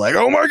theater are like,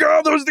 oh my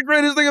God, that was the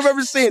greatest thing I've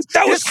ever seen.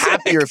 That You're was just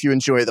happier if you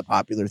enjoy the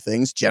popular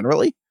things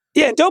generally.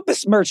 Yeah, don't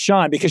besmirch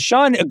Sean because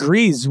Sean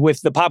agrees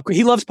with the popcorn.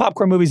 He loves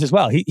popcorn movies as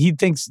well. He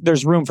thinks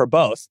there's room for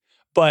both.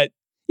 But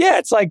yeah,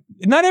 it's like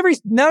not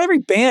every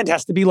band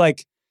has to be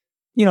like,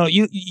 you know,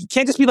 you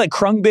can't just be like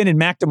Krungbin and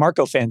Mac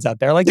DeMarco fans out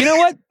there. Like, you know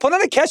what? Put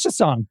on a Kesha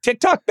song.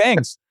 TikTok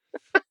bangs.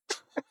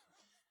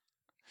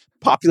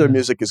 Popular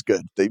music is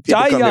good. People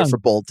Die come young. here for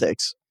bold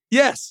takes.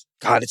 Yes.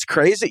 God, it's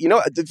crazy. You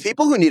know, the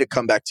people who need to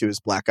come back to is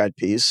Black Eyed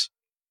Peas.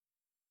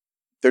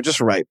 They're just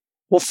right.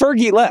 Well,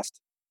 Fergie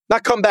left.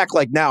 Not come back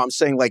like now. I'm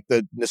saying like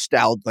the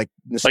nostalgia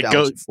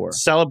Go for.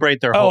 celebrate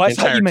their whole I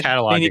thought entire you meant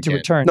catalog they need to again.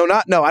 return.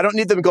 No, I don't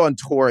need them to go on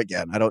tour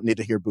again. I don't need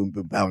to hear Boom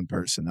Boom Pow in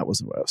person. That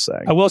wasn't what I was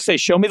saying. I will say,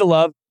 Show Me the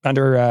Love,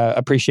 under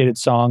appreciated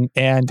song.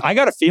 And I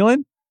Got a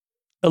Feeling,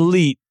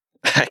 elite,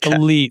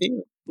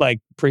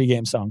 like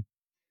pregame song.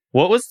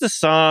 What was the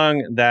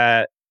song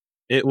that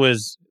it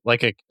was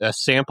like a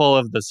sample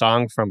of the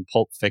song from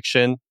Pulp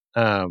Fiction?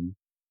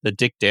 The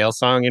Dick Dale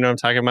song, you know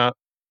what I'm talking about?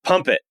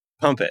 Pump It.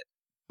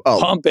 Oh,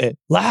 Pump It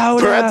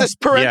louder.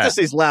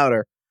 Parentheses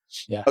louder.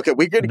 Yeah. Okay,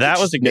 we're going That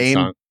to was a good name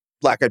song.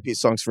 Black Eyed Peas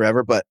songs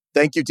forever, but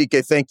thank you,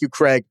 DK. Thank you,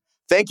 Craig.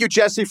 Thank you,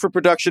 Jesse, for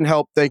production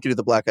help. Thank you to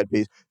the Black Eyed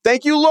Peas.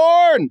 Thank you,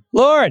 Lorne.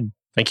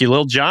 Thank you,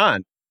 Lil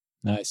Jon.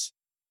 Nice.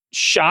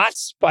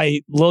 Shots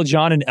by Lil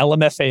Jon and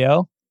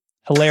LMFAO.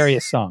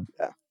 Hilarious song.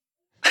 Yeah.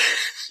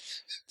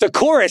 The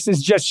chorus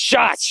is just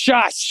shots. Dude,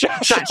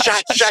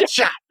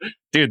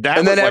 that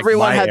And was then like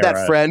everyone my had era.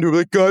 that friend who were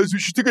like, guys, we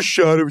should take a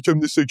shot every time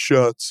they say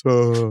shots.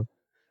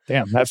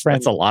 Damn, that friend.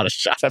 That's a lot of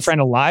shots. Is that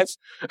friend alive?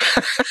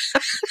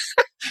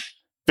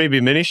 Baby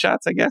mini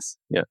shots, I guess.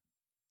 Yeah.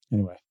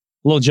 Anyway,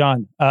 Lil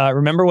Jon.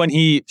 Remember when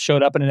he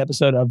showed up in an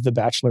episode of The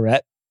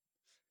Bachelorette?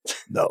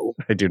 No.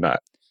 I do not.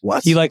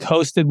 What? He like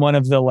hosted one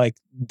of the like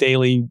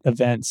daily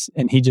events,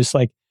 and he just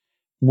like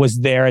was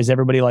there as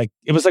everybody like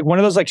it was like one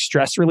of those like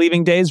stress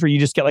relieving days where you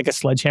just get like a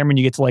sledgehammer and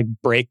you get to like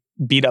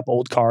beat up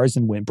old cars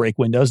and break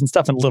windows and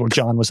stuff. And Lil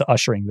Jon was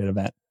ushering that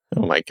event.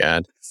 Oh my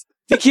God.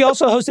 I think he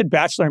also hosted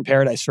Bachelor in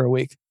Paradise for a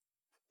week.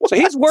 So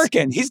he's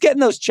working. He's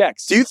getting those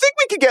checks. Do you think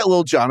we could get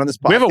Lil Jon on this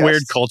podcast? We have a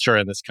weird culture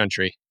in this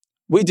country.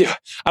 We do.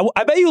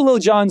 I bet you Lil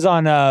Jon's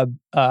on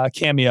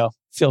Cameo.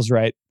 Feels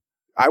right.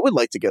 I would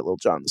like to get Lil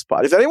Jon on the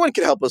spot. If anyone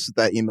could help us with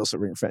that, email us at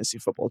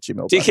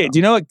ringerfantasyfootball@gmail.com. DK, do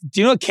you know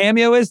what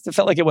Cameo is? It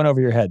felt like it went over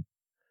your head.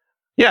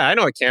 Yeah, I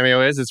know what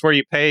Cameo is. It's where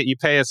you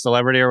pay a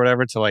celebrity or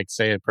whatever to like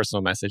say a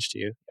personal message to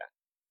you. Yeah.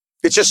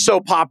 It's just so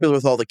popular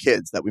with all the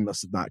kids that we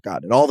must have not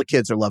gotten. All the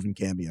kids are loving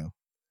Cameo.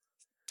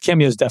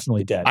 Cameo's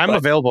definitely dead. I'm but-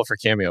 available for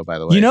Cameo, by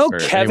the way. You know, for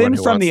anyone Kevin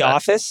who from wants The that.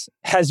 Office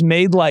has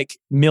made like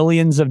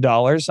millions of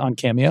dollars on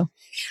Cameo.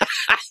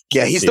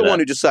 Yeah, he's see the that. one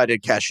who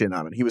decided to cash in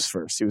on it. He was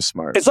first. He was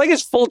smart. It's like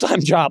his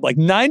full-time job. Like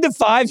 9 to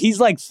 5, he's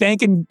like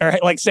thanking or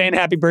like saying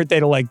happy birthday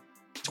to like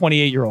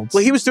 28-year-olds.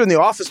 Well, he was doing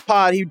the Office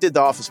pod. He did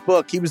the Office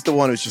book. He was the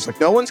one who's just like,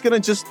 no one's going to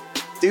just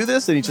do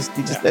this. And he just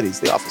did. He's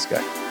the Office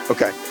guy.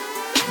 Okay.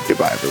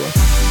 Goodbye, everyone.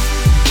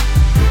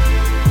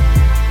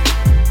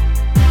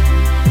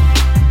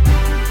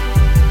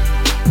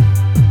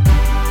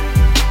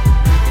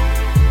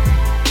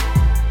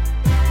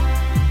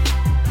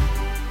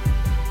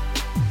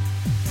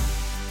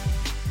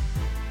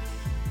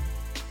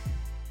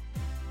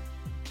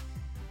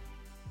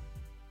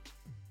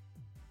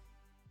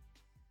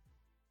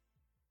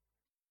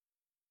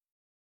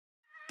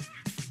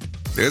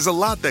 There's a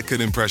lot that could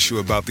impress you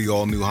about the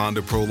all-new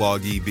Honda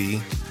Prologue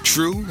EV.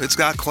 True, it's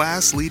got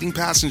class-leading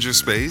passenger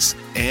space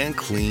and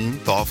clean,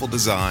 thoughtful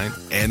design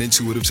and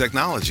intuitive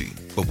technology.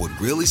 But what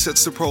really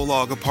sets the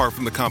Prologue apart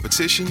from the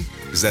competition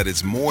is that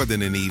it's more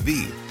than an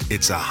EV.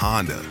 It's a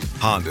Honda.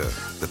 Honda,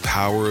 the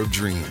power of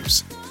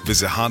dreams.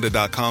 Visit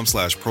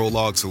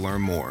honda.com/prologue to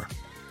learn more.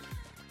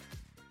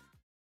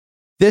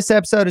 This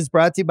episode is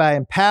brought to you by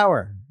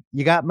Empower.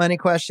 You got money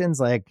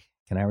questions like,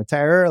 can I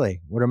retire early?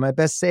 What are my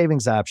best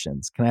savings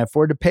options? Can I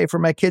afford to pay for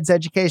my kids'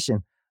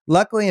 education?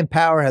 Luckily,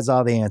 Empower has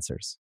all the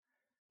answers.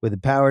 With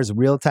Empower's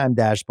real-time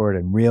dashboard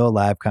and real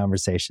live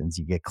conversations,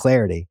 you get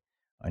clarity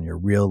on your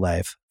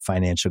real-life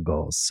financial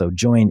goals. So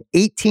join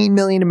 18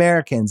 million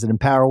Americans and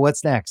Empower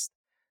what's next.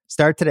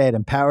 Start today at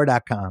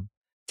empower.com.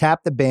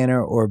 Tap the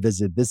banner or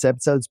visit this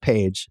episode's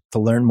page to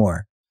learn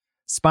more.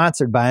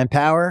 Sponsored by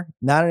Empower,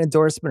 not an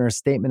endorsement or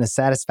statement of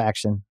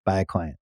satisfaction by a client.